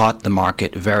has caught the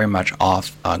market very much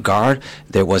off guard.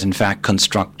 There was, in fact,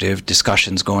 constructive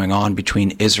discussions going on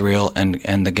between Israel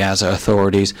and the Gaza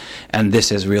authorities, and this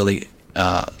has really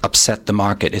upset the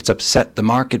market. It's upset the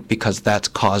market because that's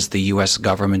caused the U.S.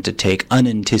 government to take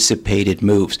unanticipated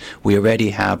moves. We already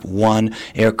have one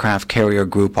aircraft carrier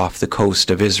group off the coast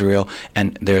of Israel,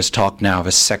 and there's talk now of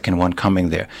a second one coming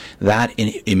there. That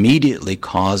immediately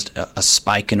caused a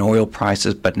spike in oil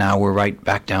prices, but now we're right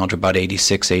back down to about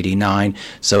 86, 89,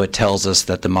 so it tells us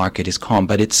that the market is calm.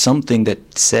 But it's something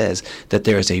that says that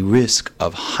there is a risk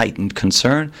of heightened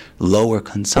concern, lower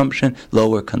consumption.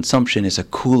 Lower consumption is a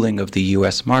cooling of the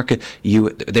U.S. market.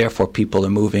 Therefore, people are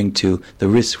moving to the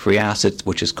risk-free assets,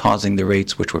 which is causing the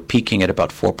rates, which were peaking at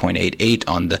about 4.88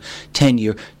 on the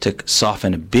 10-year, to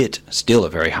soften a bit, still a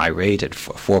very high rate at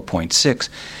 4.6.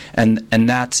 And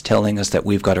that's telling us that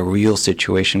we've got a real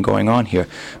situation going on here.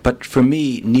 But for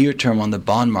me, near term on the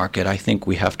bond market, I think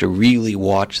we have to really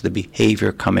watch the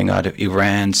behavior coming out of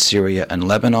Iran, Syria, and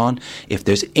Lebanon. If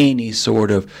there's any sort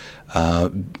of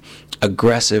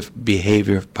aggressive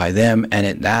behavior by them,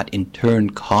 and that in turn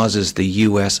causes the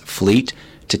U.S. fleet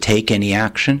to take any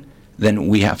action, then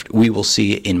we will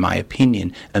see, in my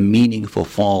opinion, a meaningful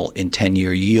fall in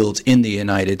 10-year yields in the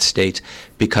United States,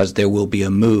 because there will be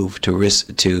a move to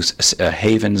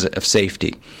havens of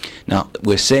safety. Now,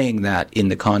 we're saying that in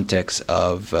the context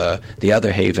of the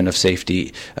other haven of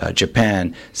safety,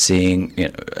 Japan, seeing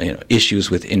issues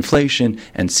with inflation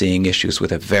and seeing issues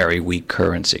with a very weak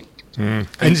currency. And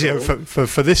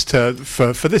for this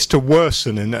to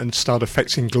worsen and start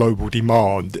affecting global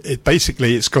demand,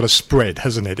 it's got to spread,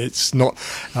 hasn't it? It's not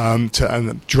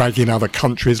to drag in other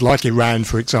countries like Iran,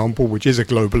 for example, which is a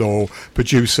global oil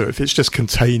producer. If it's just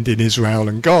contained in Israel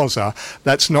and Gaza,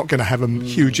 that's not going to have a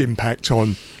huge impact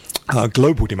on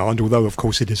global demand, although of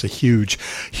course it is a huge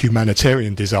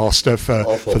humanitarian disaster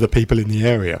for the people in the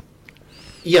area.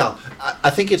 Yeah, I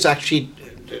think it's actually,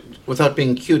 without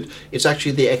being cute, it's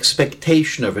actually the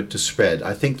expectation of it to spread.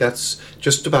 I think that's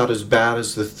just about as bad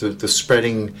as the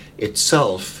spreading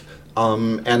itself.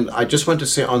 And I just want to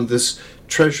say on this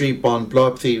Treasury bond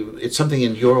blow-up, it's something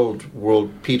in your old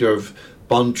world, Peter, of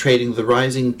bond trading, the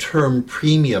rising term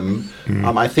premium.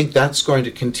 I think that's going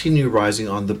to continue rising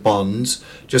on the bonds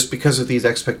just because of these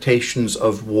expectations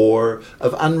of war,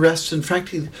 of unrest, and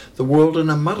frankly, the world in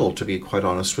a muddle, to be quite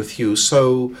honest with you.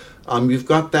 So you've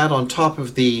got that on top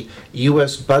of the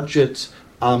U.S. budget.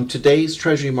 Today's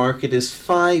Treasury market is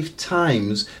 5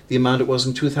 times the amount it was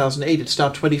in 2008. It's now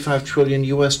 $25 trillion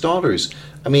US dollars.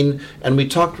 I mean, and we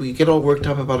get all worked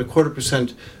up about a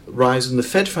 0.25% rise in the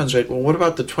Fed funds rate. Well, what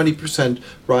about the 20%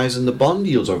 rise in the bond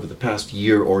yields over the past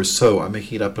year or so? I'm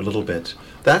making it up a little bit.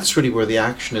 That's really where the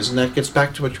action is, and that gets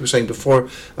back to what you were saying before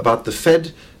about the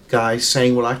Fed guy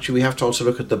saying, well, actually, we have to also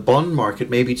look at the bond market.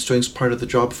 Maybe it's doing part of the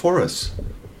job for us.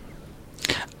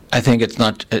 I think it's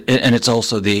not, and it's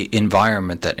also the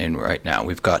environment that in right now.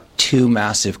 We've got two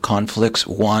massive conflicts.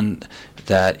 One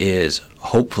that is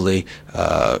hopefully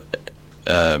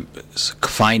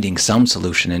finding some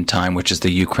solution in time, which is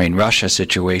the Ukraine-Russia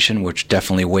situation, which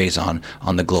definitely weighs on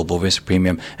the global risk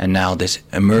premium. And now this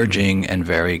emerging and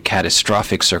very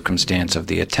catastrophic circumstance of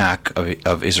the attack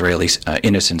of Israeli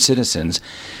innocent citizens.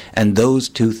 And those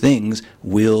two things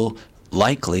will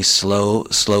likely slow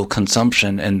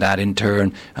consumption, and that in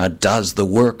turn does the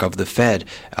work of the Fed,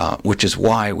 which is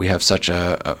why we have such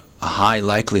a high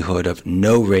likelihood of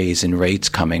no raise in rates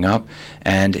coming up.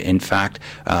 And in fact,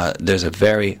 there's a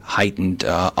very heightened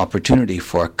opportunity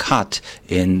for a cut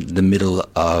in the middle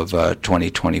of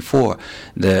 2024.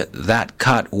 That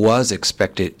cut was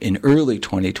expected in early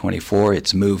 2024.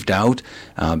 It's moved out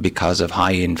because of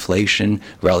high inflation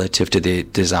relative to the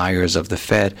desires of the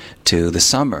Fed to the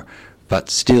summer. But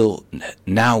still,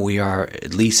 now we are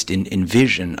at least in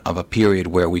vision of a period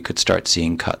where we could start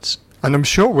seeing cuts. And I'm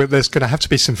sure there's going to have to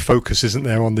be some focus, isn't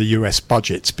there, on the US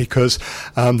budget, because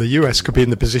the US could be in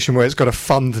the position where it's got to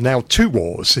fund now two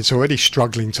wars. It's already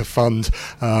struggling to fund,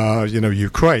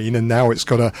 Ukraine, and now it's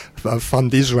got to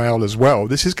fund Israel as well.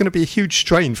 This is going to be a huge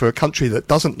strain for a country that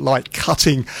doesn't like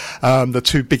cutting the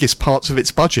two biggest parts of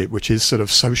its budget, which is sort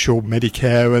of social,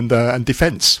 Medicare, and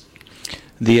defense.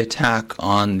 The attack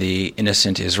on the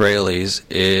innocent Israelis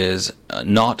is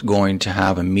not going to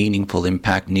have a meaningful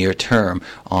impact near term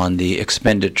on the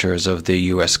expenditures of the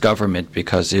U.S. government,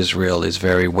 because Israel is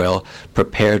very well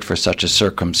prepared for such a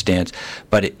circumstance.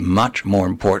 But much more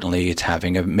importantly, it's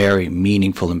having a very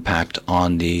meaningful impact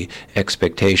on the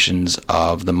expectations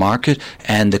of the market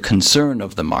and the concern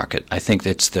of the market. I think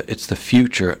it's the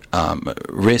future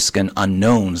risk and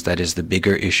unknowns that is the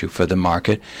bigger issue for the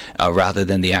market, rather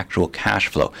than the actual cash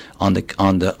flow. On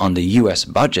the U.S.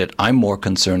 budget, I'm more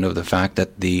concerned of the fact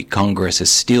that the Congress is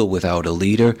still without a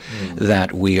leader,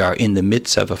 that we are in the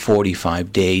midst of a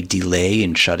 45-day delay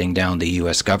in shutting down the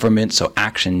U.S. government, so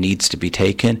action needs to be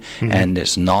taken, and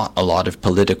there's not a lot of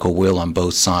political will on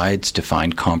both sides to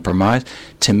find compromise.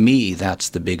 To me, that's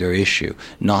the bigger issue,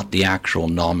 not the actual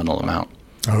nominal amount.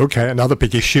 Okay, another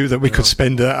big issue that we could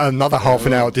spend another half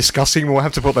an hour discussing. We'll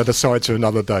have to put that aside to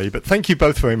another day. But thank you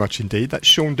both very much indeed. That's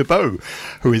Sean DeBow,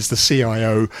 who is the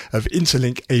CIO of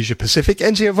Interlink Asia Pacific,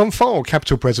 Enzio von Pfeil,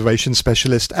 Capital Preservation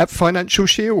Specialist at Financial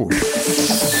Shield.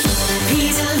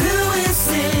 Peter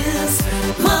Lewis's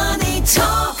Money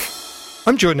Talk.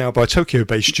 I'm joined now by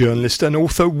Tokyo-based journalist and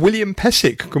author William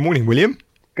Pesek. Good morning, William.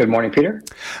 Good morning, Peter.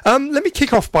 Let me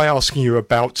kick off by asking you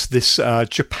about this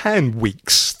Japan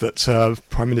Weeks that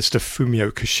Prime Minister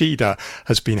Fumio Kishida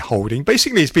has been holding.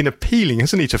 Basically, he's been appealing,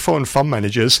 hasn't he, to foreign fund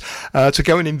managers to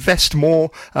go and invest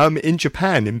more in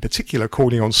Japan, in particular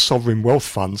calling on sovereign wealth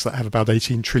funds that have about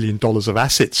 $18 trillion of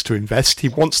assets to invest. He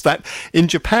wants that in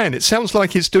Japan. It sounds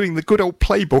like he's doing the good old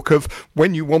playbook of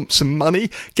when you want some money,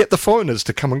 get the foreigners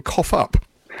to come and cough up.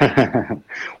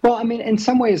 Well, I mean, in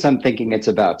some ways, I'm thinking it's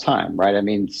about time, right? I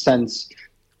mean, since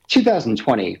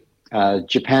 2020,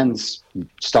 Japan's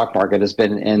stock market has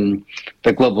been in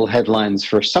the global headlines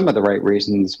for some of the right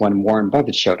reasons when Warren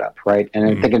Buffett showed up, right? And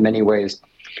I think in many ways,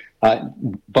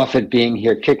 Buffett being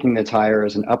here, kicking the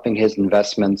tires and upping his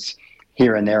investments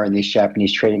here and there in these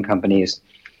Japanese trading companies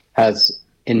has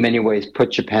in many ways put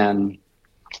Japan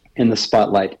in the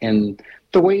spotlight in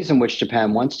the ways in which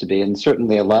Japan wants to be. And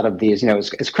certainly a lot of these,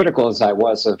 as critical as I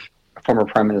was of former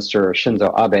Prime Minister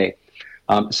Shinzo Abe,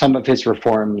 some of his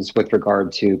reforms with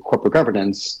regard to corporate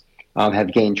governance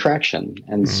have gained traction.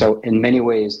 And so in many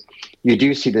ways, you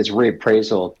do see this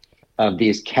reappraisal of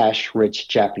these cash-rich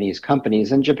Japanese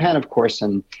companies. And Japan, of course,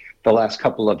 in the last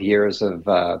couple of years of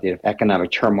the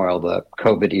economic turmoil, the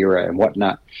COVID era and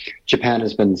whatnot, Japan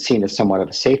has been seen as somewhat of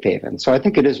a safe haven. So I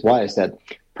think it is wise that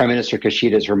Prime Minister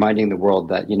Kishida is reminding the world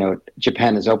that,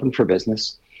 Japan is open for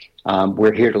business.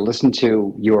 We're here to listen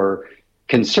to your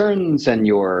concerns and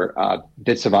your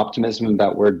bits of optimism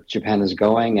about where Japan is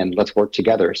going, and let's work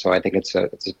together. So I think it's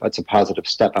a positive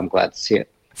step. I'm glad to see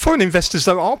it. Foreign investors,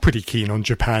 though, are pretty keen on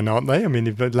Japan, aren't they? I mean,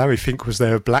 if Larry Fink was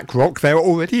there of BlackRock, they're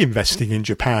already investing in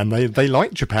Japan. They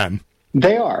like Japan.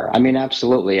 They are. I mean,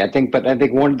 absolutely. I think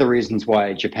one of the reasons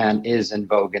why Japan is in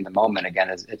vogue in the moment, again,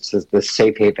 is it's the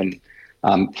safe haven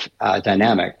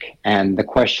dynamic. And the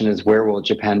question is, where will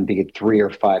Japan be 3 or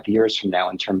 5 years from now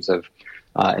in terms of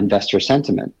investor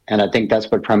sentiment? And I think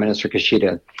that's what Prime Minister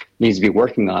Kishida needs to be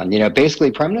working on. Basically,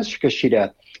 Prime Minister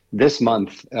Kishida this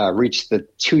month reached the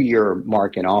 2-year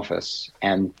mark in office.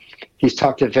 And he's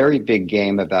talked a very big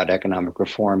game about economic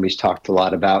reform. He's talked a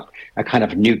lot about a kind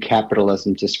of new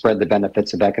capitalism to spread the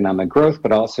benefits of economic growth,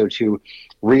 but also to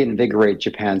reinvigorate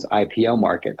Japan's IPO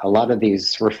market. A lot of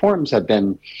these reforms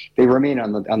they remain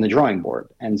on the drawing board.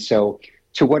 And so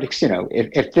to what extent,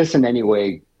 if this in any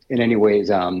ways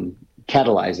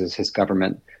catalyzes his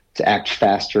government to act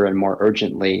faster and more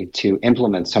urgently to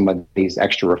implement some of these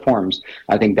extra reforms,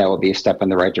 I think that would be a step in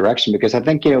the right direction, because I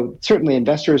think, certainly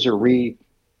investors are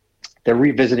they're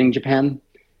revisiting Japan.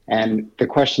 And the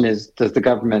question is, does the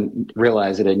government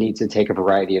realize that it needs to take a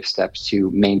variety of steps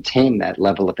to maintain that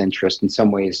level of interest, in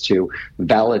some ways to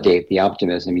validate the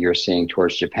optimism you're seeing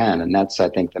towards Japan? And that's, I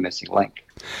think, the missing link.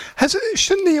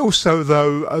 Shouldn't he also,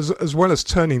 though, as well as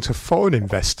turning to foreign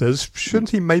investors, shouldn't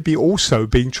he maybe also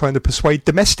be trying to persuade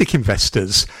domestic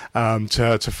investors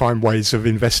to find ways of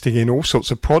investing in all sorts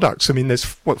of products? I mean, there's,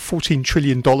 $14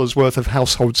 trillion worth of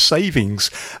household savings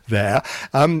there.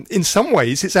 In some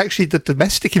ways, it's actually the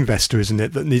domestic investor, isn't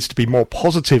it, that needs to be more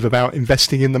positive about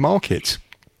investing in the market?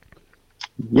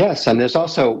 Yes, and there's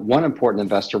also one important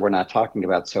investor we're not talking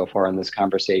about so far in this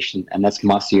conversation, and that's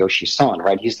Masayoshi Son,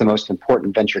 right? He's the most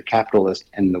important venture capitalist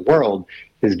in the world.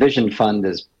 His Vision Fund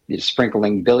is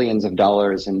sprinkling billions of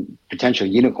dollars and potential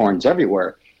unicorns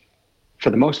everywhere, for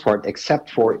the most part,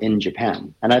 except for in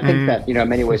Japan. And I think that, in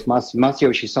many ways,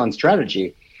 Masayoshi Son's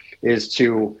strategy is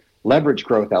to leverage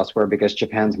growth elsewhere, because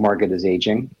Japan's market is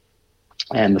aging.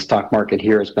 And the stock market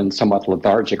here has been somewhat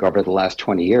lethargic over the last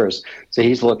 20 years. So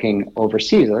he's looking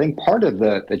overseas. I think part of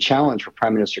the challenge for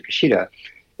Prime Minister Kishida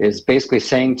is basically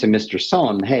saying to Mr.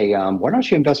 Son, hey, why don't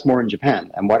you invest more in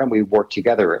Japan? And why don't we work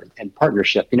together in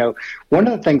partnership? One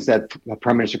of the things that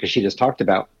Prime Minister Kishida has talked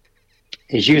about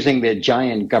is using the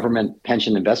giant government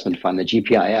pension investment fund, the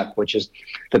GPIF, which is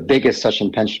the biggest such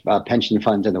pension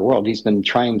fund in the world. He's been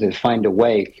trying to find a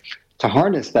way to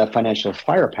harness that financial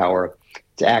firepower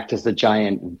to act as the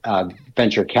giant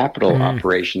venture capital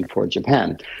operation for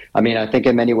Japan. I mean, I think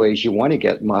in many ways you want to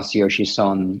get Masayoshi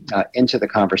Son into the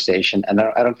conversation, and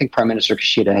I don't think Prime Minister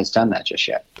Kishida has done that just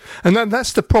yet. And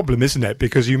that's the problem, isn't it?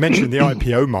 Because you mentioned the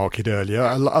IPO market earlier.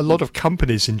 A lot of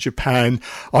companies in Japan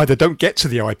either don't get to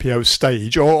the IPO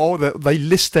stage, or they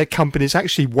list their companies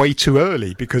actually way too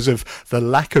early because of the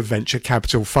lack of venture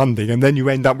capital funding, and then you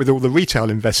end up with all the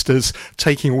retail investors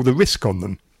taking all the risk on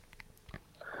them.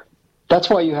 That's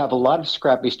why you have a lot of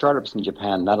scrappy startups in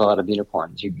Japan, not a lot of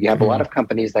unicorns. You have a lot of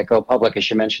companies that go public, as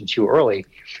you mentioned, too early.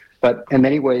 But in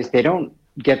many ways, they don't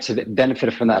get to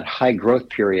benefit from that high growth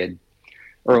period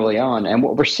early on. And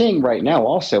what we're seeing right now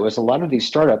also is a lot of these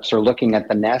startups are looking at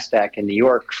the NASDAQ in New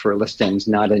York for listings,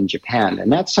 not in Japan. And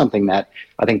that's something that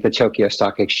I think the Tokyo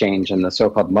Stock Exchange and the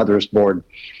so-called Mothers Board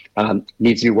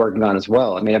needs to be working on as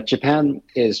well. I mean, if Japan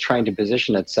is trying to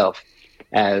position itself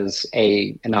as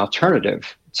an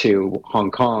alternative to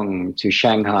Hong Kong, to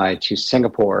Shanghai, to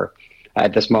Singapore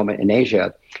at this moment in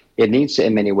Asia, it needs to,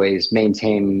 in many ways,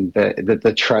 maintain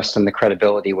the trust and the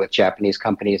credibility with Japanese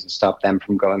companies and stop them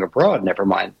from going abroad, never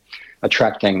mind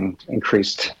attracting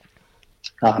increased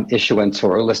issuance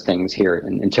or listings here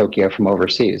in Tokyo from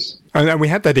overseas. And we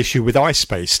had that issue with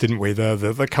iSpace, didn't we?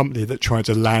 The company that tried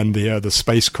to land the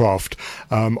spacecraft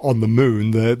on the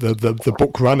moon, the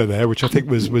book runner there, which I think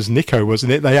was Nikko,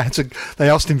 wasn't it? They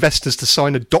asked investors to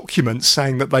sign a document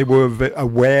saying that they were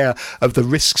aware of the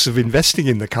risks of investing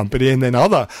in the company, and then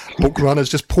other book runners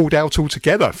just pulled out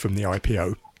altogether from the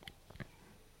IPO.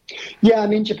 Yeah, I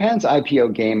mean, Japan's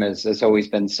IPO game has always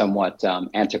been somewhat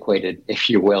antiquated, if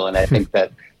you will, and I think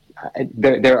that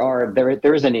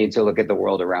there is a need to look at the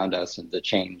world around us and to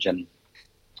change, and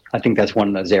I think that's one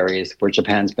of those areas where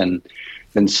Japan's been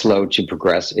slow to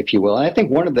progress, if you will. And I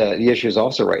think one of the issues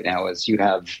also right now is you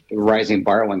have rising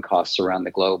borrowing costs around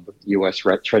the globe, U.S.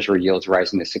 Treasury yields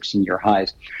rising to 16-year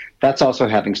highs. That's also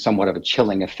having somewhat of a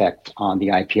chilling effect on the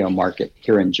IPO market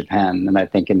here in Japan, and I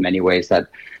think in many ways that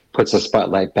puts a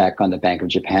spotlight back on the Bank of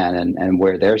Japan and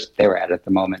where they're at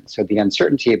the moment. So the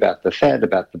uncertainty about the Fed,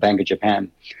 about the Bank of Japan,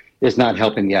 is not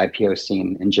helping the IPO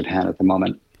scene in Japan at the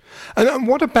moment. And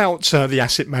what about the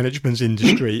asset management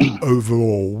industry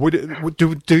overall?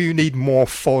 Do you need more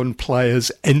foreign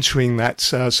players entering that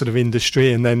sort of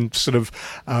industry and then sort of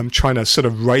trying to sort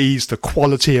of raise the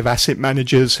quality of asset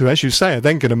managers who, as you say, are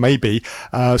then going to maybe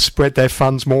spread their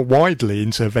funds more widely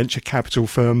into venture capital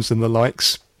firms and the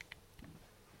likes?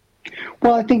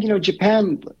 Well, I think,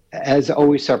 Japan has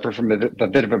always suffered from a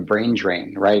bit of a brain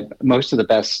drain, right? Most of the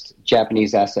best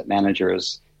Japanese asset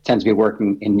managers tend to be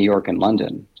working in New York and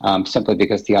London, simply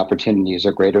because the opportunities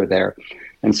are greater there.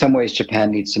 In some ways,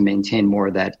 Japan needs to maintain more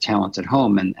of that talent at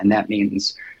home, and that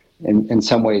means in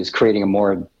some ways creating a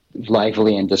more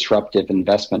lively and disruptive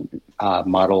investment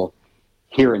model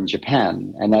here in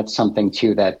Japan, and that's something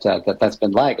too that's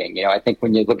been lagging. I think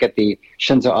when you look at the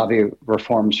Shinzo Abe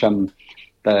reforms from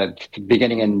the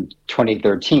beginning in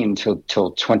 2013 till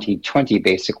 2020,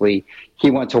 basically, he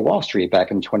went to Wall Street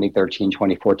back in 2013,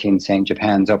 2014, saying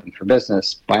Japan's open for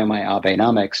business, buy my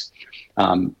Abenomics.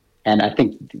 And I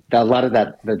think a lot of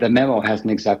that, the memo hasn't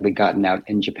exactly gotten out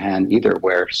in Japan either,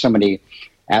 where so many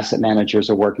asset managers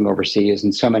are working overseas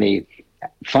and so many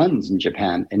funds in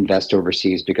Japan invest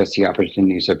overseas because the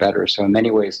opportunities are better. So in many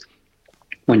ways,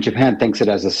 when Japan thinks it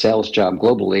has a sales job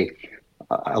globally,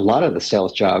 a lot of the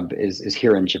sales job is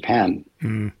here in Japan.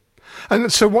 Mm.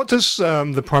 And so what does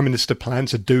the Prime Minister plan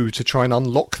to do to try and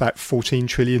unlock that $14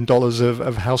 trillion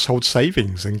of household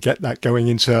savings and get that going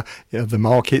into the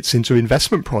markets, into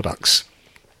investment products?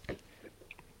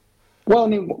 Well, I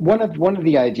mean, one of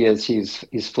the ideas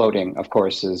he's floating, of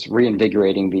course, is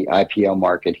reinvigorating the IPO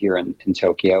market here in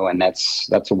Tokyo, and that's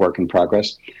a work in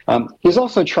progress. He's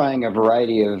also trying a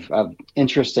variety of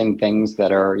interesting things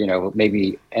that are,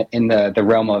 maybe in the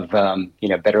realm of,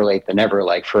 better late than never.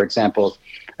 Like, for example,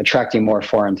 attracting more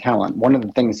foreign talent. One of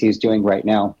the things he's doing right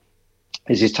now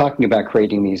is he's talking about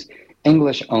creating these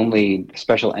English-only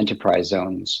special enterprise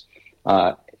zones,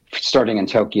 starting in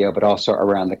Tokyo, but also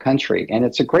around the country. And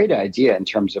it's a great idea in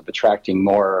terms of attracting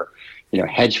more,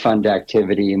 hedge fund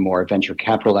activity, more venture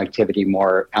capital activity,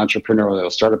 more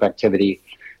entrepreneurial startup activity.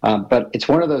 But it's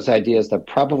one of those ideas that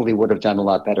probably would have done a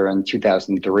lot better in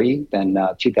 2003 than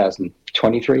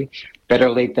 2023. Better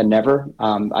late than never.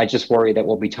 I just worry that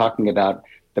we'll be talking about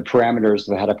the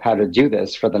parameters of how to do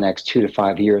this for the next 2 to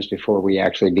 5 years before we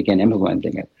actually begin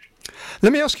implementing it.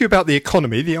 Let me ask you about the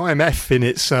economy. The IMF, in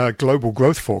its global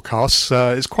growth forecasts,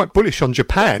 is quite bullish on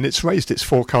Japan. It's raised its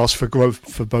forecast for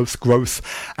growth, for both growth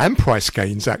and price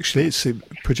gains, actually. It's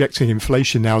projecting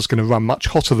inflation now is going to run much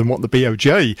hotter than what the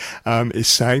BOJ is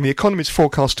saying. The economy is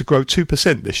forecast to grow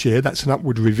 2% this year. That's an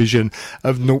upward revision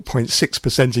of 0.6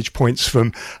 percentage points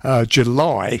from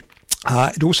July.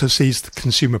 It also sees the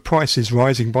consumer prices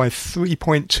rising by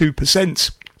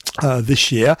 3.2%.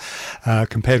 This year,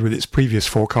 compared with its previous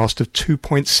forecast of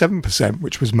 2.7%,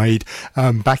 which was made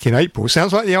back in April.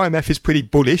 Sounds like the IMF is pretty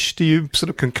bullish. Do you sort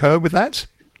of concur with that?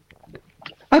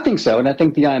 I think so. And I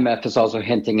think the IMF is also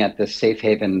hinting at the safe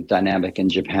haven dynamic in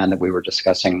Japan that we were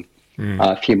discussing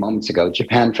a few moments ago.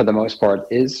 Japan, for the most part,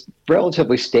 is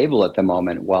relatively stable at the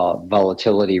moment while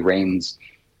volatility reigns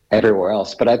everywhere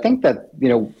else. But I think that,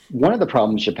 one of the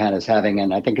problems Japan is having,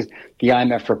 and I think the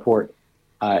IMF report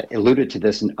alluded to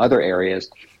this in other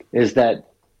areas, is that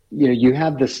you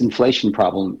have this inflation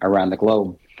problem around the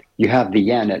globe. You have the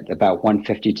yen at about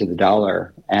 150 to the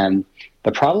dollar, and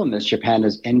the problem is Japan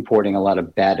is importing a lot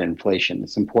of bad inflation.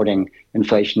 It's importing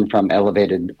inflation from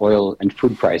elevated oil and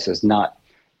food prices, not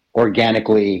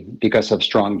organically because of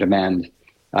strong demand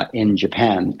in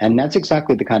Japan, and that's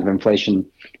exactly the kind of inflation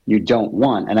you don't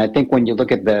want. And I think when you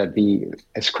look at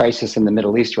this crisis in the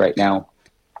Middle East right now,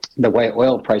 the way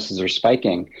oil prices are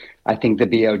spiking, I think the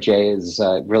BOJ is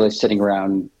really sitting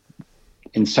around,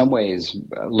 in some ways,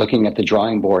 looking at the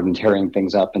drawing board and tearing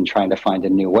things up and trying to find a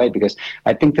new way. Because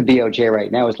I think the BOJ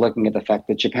right now is looking at the fact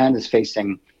that Japan is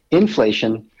facing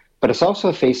inflation, but it's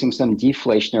also facing some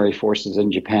deflationary forces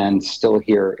in Japan still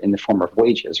here in the form of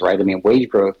wages, right? I mean, wage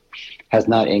growth has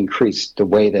not increased the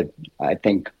way that I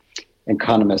think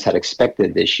economists had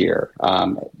expected this year.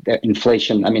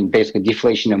 Inflation, basically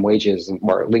deflation in wages,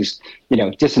 or at least,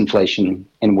 disinflation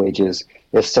in wages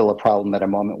is still a problem at a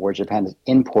moment where Japan is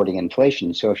importing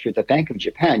inflation. So if you're the Bank of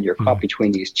Japan, you're caught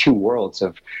between these two worlds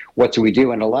of what do we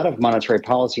do? And a lot of monetary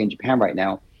policy in Japan right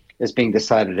now is being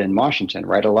decided in Washington,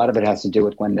 right? A lot of it has to do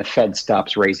with when the Fed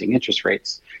stops raising interest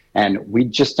rates. And we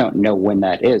just don't know when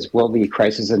that is. Will the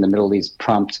crisis in the Middle East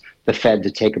prompt the Fed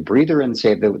to take a breather and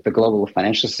say that the global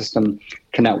financial system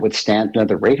cannot withstand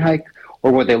another rate hike?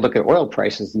 Or will they look at oil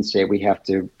prices and say we have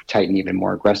to tighten even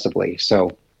more aggressively?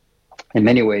 So in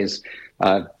many ways,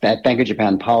 that Bank of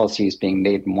Japan policy is being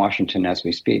made in Washington as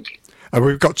we speak.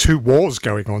 We've got two wars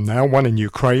going on now, one in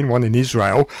Ukraine, one in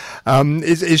Israel.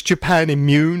 Is Japan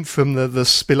immune from the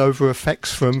spillover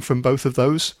effects from both of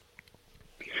those?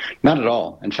 Not at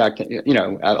all. In fact,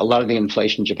 a lot of the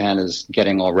inflation Japan is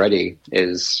getting already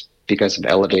is because of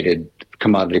elevated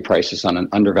commodity prices on an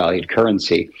undervalued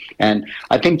currency. And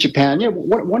I think Japan,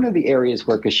 one of the areas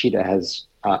where Kishida has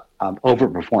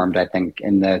overperformed, I think,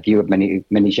 in the view of many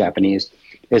Japanese,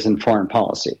 is in foreign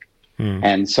policy.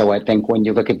 And so I think when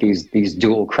you look at these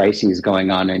dual crises going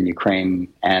on in Ukraine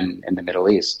and in the Middle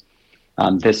East,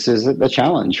 this is a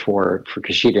challenge for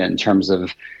Kishida in terms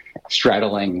of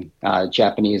straddling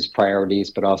Japanese priorities,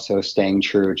 but also staying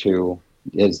true to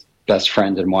his best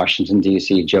friend in Washington,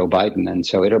 D.C., Joe Biden. And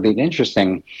so it'll be an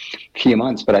interesting few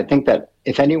months. But I think that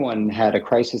if anyone had a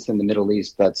crisis in the Middle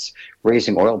East that's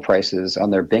raising oil prices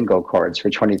on their bingo cards for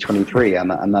 2023,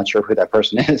 I'm not sure who that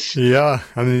person is. Yeah,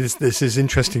 I mean, this is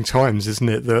interesting times, isn't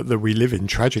it, that we live in,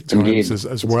 tragic times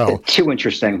as well. It's too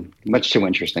interesting, much too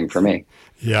interesting for me.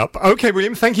 Yep. Okay,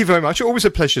 William, thank you very much. Always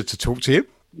a pleasure to talk to you.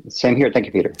 Same here. Thank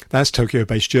you, Peter. That's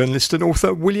Tokyo-based journalist and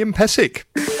author William Pesek.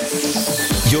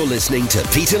 You're listening to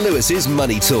Peter Lewis's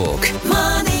Money Talk.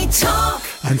 Money Talk.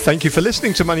 And thank you for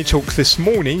listening to Money Talk this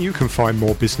morning. You can find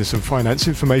more business and finance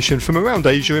information from around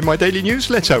Asia in my daily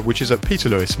newsletter, which is at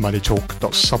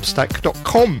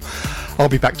peterlewismoneytalk.substack.com. I'll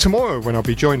be back tomorrow when I'll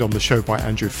be joined on the show by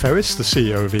Andrew Ferris, the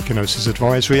CEO of Econosis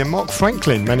Advisory, and Mark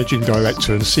Franklin, Managing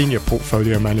Director and Senior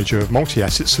Portfolio Manager of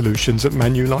Multi-Asset Solutions at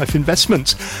Manulife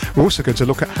Investments. We're also going to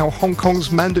look at how Hong Kong's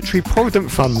mandatory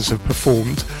provident funds have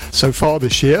performed so far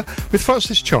this year with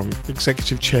Francis Chong,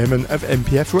 Executive Chairman of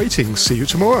MPF Ratings. See you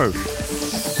tomorrow.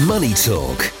 Money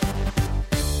Talk